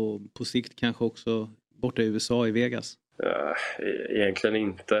Kronor och på sikt kanske också borta i USA i Vegas? Egentligen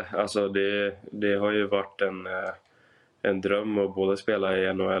inte. Alltså det har ju varit en dröm att både spela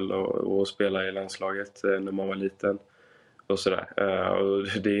i NHL och spela i landslaget när man var liten och sådär. Och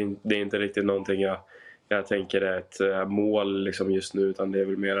det är inte riktigt någonting jag tänker är ett mål liksom just nu, utan det är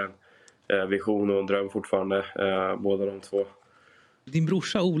väl mer en vision och en dröm fortfarande, båda de två. Din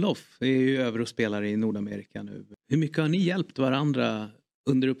brorsa Olof är ju över och spelar i Nordamerika nu. Hur mycket har ni hjälpt varandra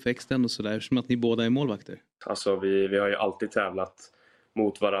under uppväxten och sådär, som att ni båda är målvakter? Alltså vi har ju alltid tävlat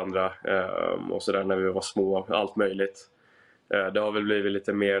mot varandra och sådär när vi var små, allt möjligt. Det har väl blivit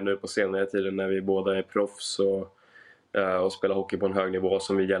lite mer nu på senare tiden när vi båda är proffs och spelar hockey på en hög nivå,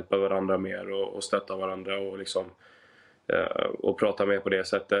 som vi hjälper varandra mer och stöttar varandra och liksom och pratar mer på det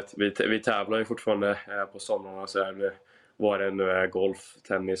sättet. Vi tävlar ju fortfarande på somrarna så här, vad det nu är, golf,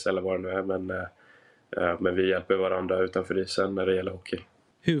 tennis eller vad det nu är, men vi hjälper varandra utanför isen när det gäller hockey.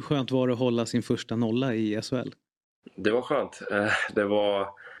 Hur skönt var det att hålla sin första nolla i SHL? Det var skönt.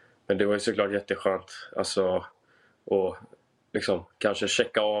 Men det var ju såklart jätteskönt. Alltså, och liksom, kanske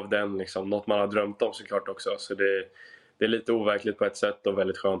checka av den. Liksom, något man har drömt om såklart också. Så det är lite overkligt på ett sätt och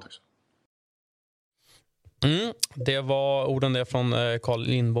väldigt skönt också. Det var orden där från Carl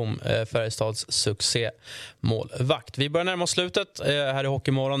Lindbom, Färjestads succémålvakt. Vi börjar närma oss slutet här i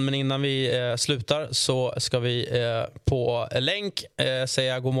Hockeymorgon, men innan vi slutar så ska vi på länk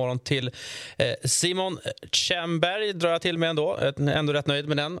säga god morgon till Simon Tjernberg, drar jag till med ändå rätt nöjd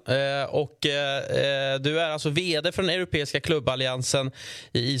med den. Och du är alltså vd för den europeiska klubballiansen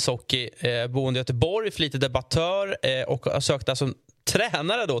i ishockey, boende i Göteborg, flitig debattör och har sökt alltså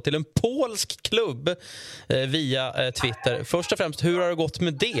tränare då till en polsk klubb via Twitter. Först och främst, hur har det gått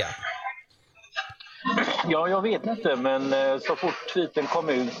med det? Ja, jag vet inte, men så fort tweeten kom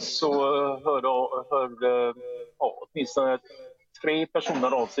ut så hörde åtminstone 3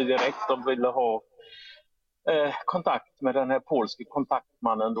 personer av sig direkt. De ville ha kontakt med den här polska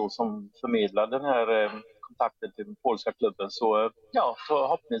kontaktmannen då som förmedlar den här kontakten till den polska klubben. Så ja,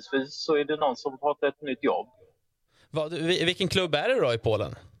 förhoppningsvis så är det någon som har fått ett nytt jobb. Vilken klubb är det då i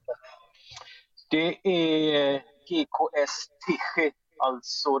Polen? Det är GKS Tychy,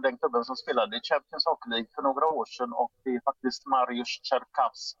 alltså den klubben som spelade i Champions Hockey League för några år sedan, och det är faktiskt Mariusz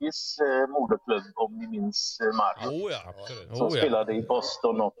Czerkawskis moderklubb, om ni minns Mariusz. Som spelade i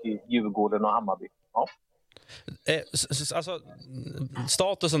Boston och i Djurgården och Hammarby. Ja. Alltså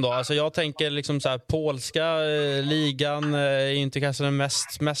statusen då, alltså jag tänker liksom så här, polska ligan är inte kanske den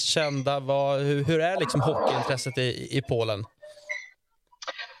mest kända. Hur är liksom hockeyintresset i Polen?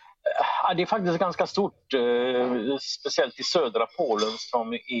 Ja, det är faktiskt ganska stort, speciellt i södra Polen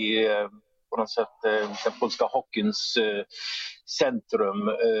som är på något sätt den polska hockeyns centrum.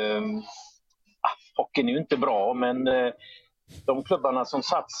 Hockeyn är ju inte bra, men de klubbarna som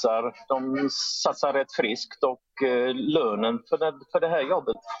satsar rätt friskt, och lönen för det här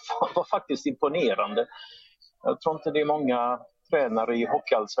jobbet var faktiskt imponerande. Jag tror inte det är många tränare i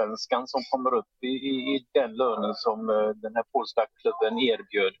hockeyallsvenskan som kommer upp i den lönen som den här polska klubben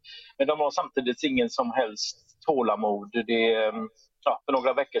erbjöd. Men de har samtidigt ingen som helst tålamod. För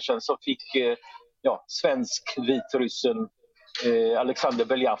några veckor sedan så fick svensk vitryssen Alexander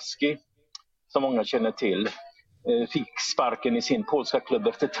Beljavski, som många känner till, fick sparken i sin polska klubb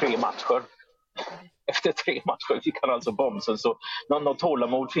efter 3 matcher. Efter 3 matcher fick han alltså bomsen, så någon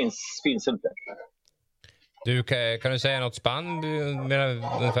tålamod finns inte. Du, kan du säga något spann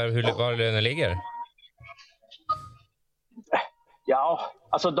ungefär var lönen ligger? Ja,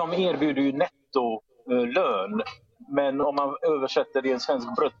 alltså de erbjuder ju nettolön, men om man översätter det i en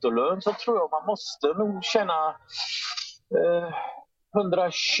svensk bruttolön så tror jag man måste nog tjäna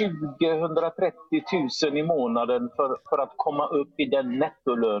 120-130 000 i månaden för att komma upp i den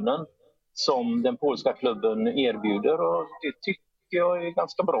nettolönen som den polska klubben erbjuder, och det tycker jag är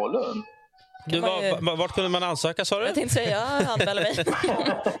ganska bra lön. Vart kunde man ansöka, sa du? Jag tänkte säga, anmäla mig.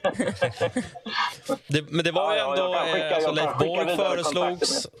 Men det var ju ändå Leif Borg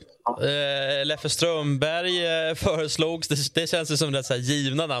föreslogs, Leffe Strömberg föreslogs. Det känns ju som rätt så här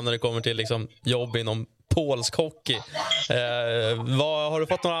givna namn när det kommer till liksom jobb inom polsk hockey. Har du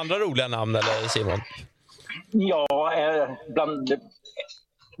fått några andra roliga namn, eller Simon? Ja,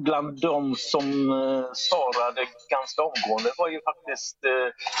 bland de som svarade ganska omgående var ju faktiskt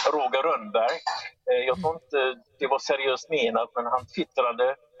Roger Rönnberg. Jag tror inte det var seriöst menat, men han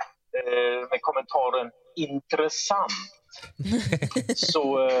twittrade med kommentaren intressant.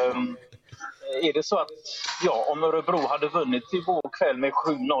 Så är det så att om Örebro hade vunnit igår kväll med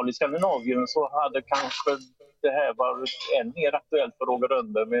 7-0 i Skandinavien, så hade kanske det här varit än mer aktuellt för Roger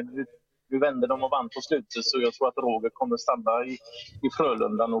Rönnberg. Men nu vände de och vann på slutet, så jag tror att Roger kommer stanna i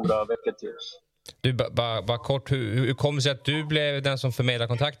Frölunda några veckor till. Du, bara kort, hur kom det sig att du blev den som förmedlar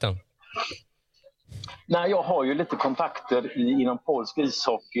kontakten? Nej, jag har ju lite kontakter inom polsk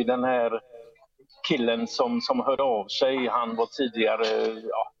ishockey. Den här killen som hörde av sig, han var tidigare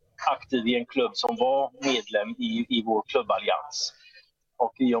aktiv i en klubb som var medlem i vår klubballians.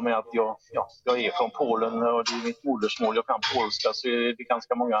 Och i och med att jag är från Polen och det är mitt modersmål, jag kan polska, så är det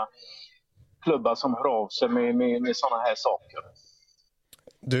ganska många klubbar som hör av sig med sådana här saker.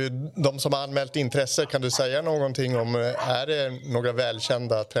 Du, de som har anmält intresse, kan du säga någonting om, är det några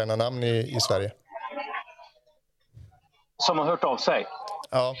välkända tränarnamn i Sverige? Som har hört av sig?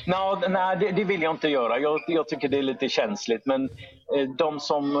 Ja. Nej, det vill jag inte göra. Jag tycker det är lite känsligt. Men de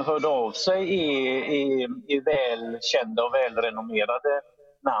som hörde av sig är välkända och välrenommerade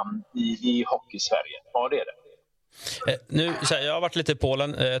namn i hockey-Sverige. Ja, det är det. Jag har varit lite i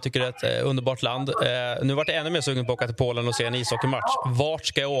Polen. Jag tycker det är ett underbart land. Nu vart jag ännu mer sugen på att åka till Polen och se en ishockeymatch. Vart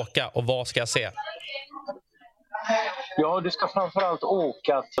ska jag åka och vad ska jag se? Ja, du ska framförallt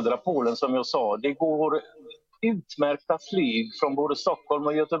åka till södra Polen som jag sa. Det går utmärkta flyg från både Stockholm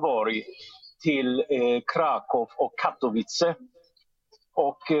och Göteborg till Krakow och Katowice.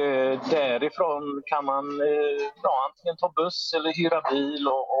 Och därifrån kan man antingen ta buss eller hyra bil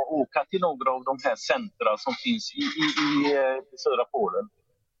och åka till några av de här centra som finns i södra Polen.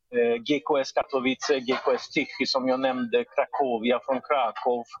 GKS Katowice, GKS Tychy som jag nämnde, Krakowia från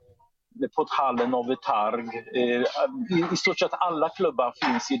Krakow, Podhalen och Targ. I stort sett alla klubbar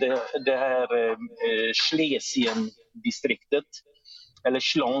finns i det här Schlesien-distriktet. Eller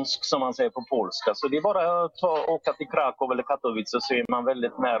Śląsk som man säger på polska. Så det är bara att åka till Krakow eller Katowice så är man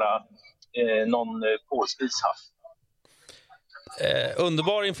väldigt nära någon polsk ishall.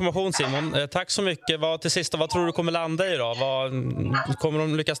 Underbar information, Simon. Tack så mycket. Till sist, vad tror du kommer landa i då? Kommer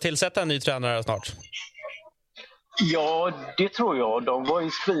de lyckas tillsätta en ny tränare snart? Ja, det tror jag. De var i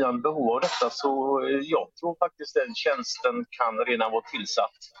skriande behov av detta så jag tror faktiskt den tjänsten kan redan vara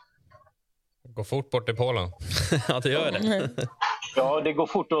tillsatt. Gå fort bort till Polen. Ja, det gör det. Ja, det går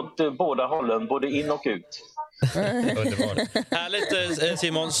fort åt båda hållen, både in och ut. Härligt,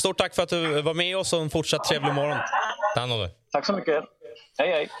 Simon. Stort tack för att du var med oss och en fortsatt trevlig morgon. Tack så mycket.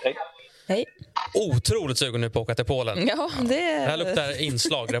 Hej. Hej. Otroligt sugen nu på att åka till Polen. Ja, det här luktar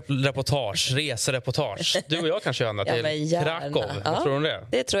inslag, reportage, resereportage. Du och jag kanske gör till Krakow. Vad tror du om det?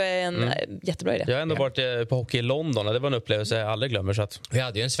 Det tror jag är en jättebra idé. Jag har ändå varit på hockey i London och det var en upplevelse jag aldrig glömmer. Så att... Vi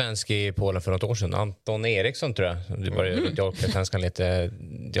hade ju en svensk i Polen för något år sedan, Anton Eriksson tror jag. Det var jag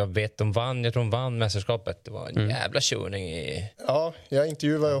tror de vann mästerskapet. Det var en jävla körning i... Ja, jag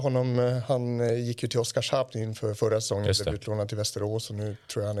intervjuade honom. Han gick ju till Oskarshamn inför förra säsongen. Blev utlånad till Västerås och nu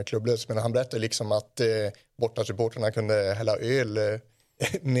tror jag han är klubblös. Men han berättade liksom att bortasupporterna kunde hälla öl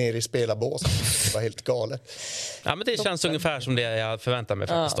ner i spelarbås. Det var helt galet. Ja, men det känns ungefär som det jag förväntar mig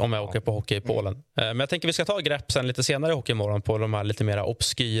faktiskt om jag åker på hockey i Polen. Men jag tänker vi ska ta grepp sen lite senare i Hockeymorgon på de här lite mer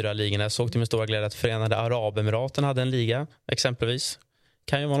obskyra ligorna. Jag såg till min stora glädje att Förenade Arabemiraten hade en liga exempelvis.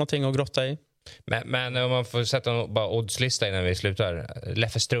 Kan ju vara någonting att grotta i. Men om man får sätta bara oddslista innan vi slutar.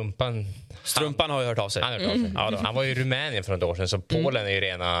 Leffe Strumpan har ju hört av sig. Han var ju i Rumänien för några år sedan. Så Polen är ju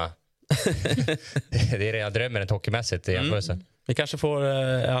rena det är rena drömmen hockeymässigt i jämförelse. Vi kanske får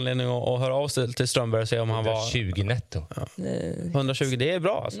anledning att höra av sig till Strömberg och se om han var 120 netto. 120, det är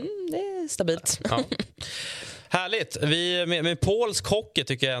bra alltså. Det är stabilt. Ja. Härligt. Med polsk hockey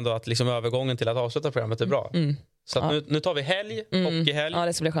tycker jag ändå att liksom övergången till att avsluta programmet är bra. Så att nu tar vi hockeyhelg. Ja,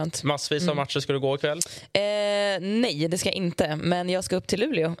 det ska bli skönt. Massvis av matcher ska du gå ikväll? Nej, det ska jag inte. Men jag ska upp till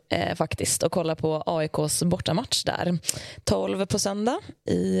Luleå faktiskt och kolla på AIKs bortamatch där. 12 på söndag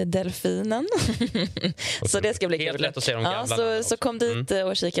i Delfinen. Så det ska bli kul. Helt lätt att se de gamla. Så kom dit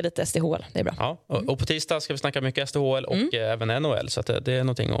och kika lite SHL. Det är bra. Ja, och på tisdag ska vi snacka mycket SHL och även NHL. Så att det är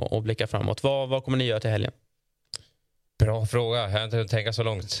någonting att blicka framåt. Vad kommer ni göra till helgen? Bra fråga. Jag har inte tänkt så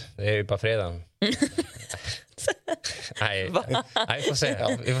långt. Det är ju bara fredag. Nej, vi får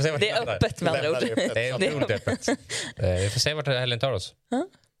se. Vi får se det är öppet med andra ord. Det är otroligt öppet. Vi får se vart helgen tar oss.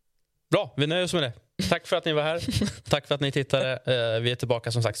 Bra, vi nöjer oss med det. Tack för att ni var här. Tack för att ni tittade. Vi är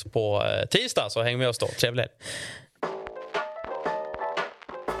tillbaka som sagt på tisdag, så häng med oss då. Trevlig helg.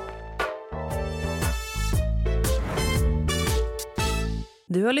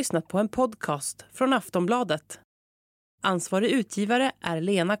 Du har lyssnat på en podcast från Aftonbladet. Ansvarig utgivare är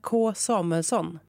Lena K. Samuelsson.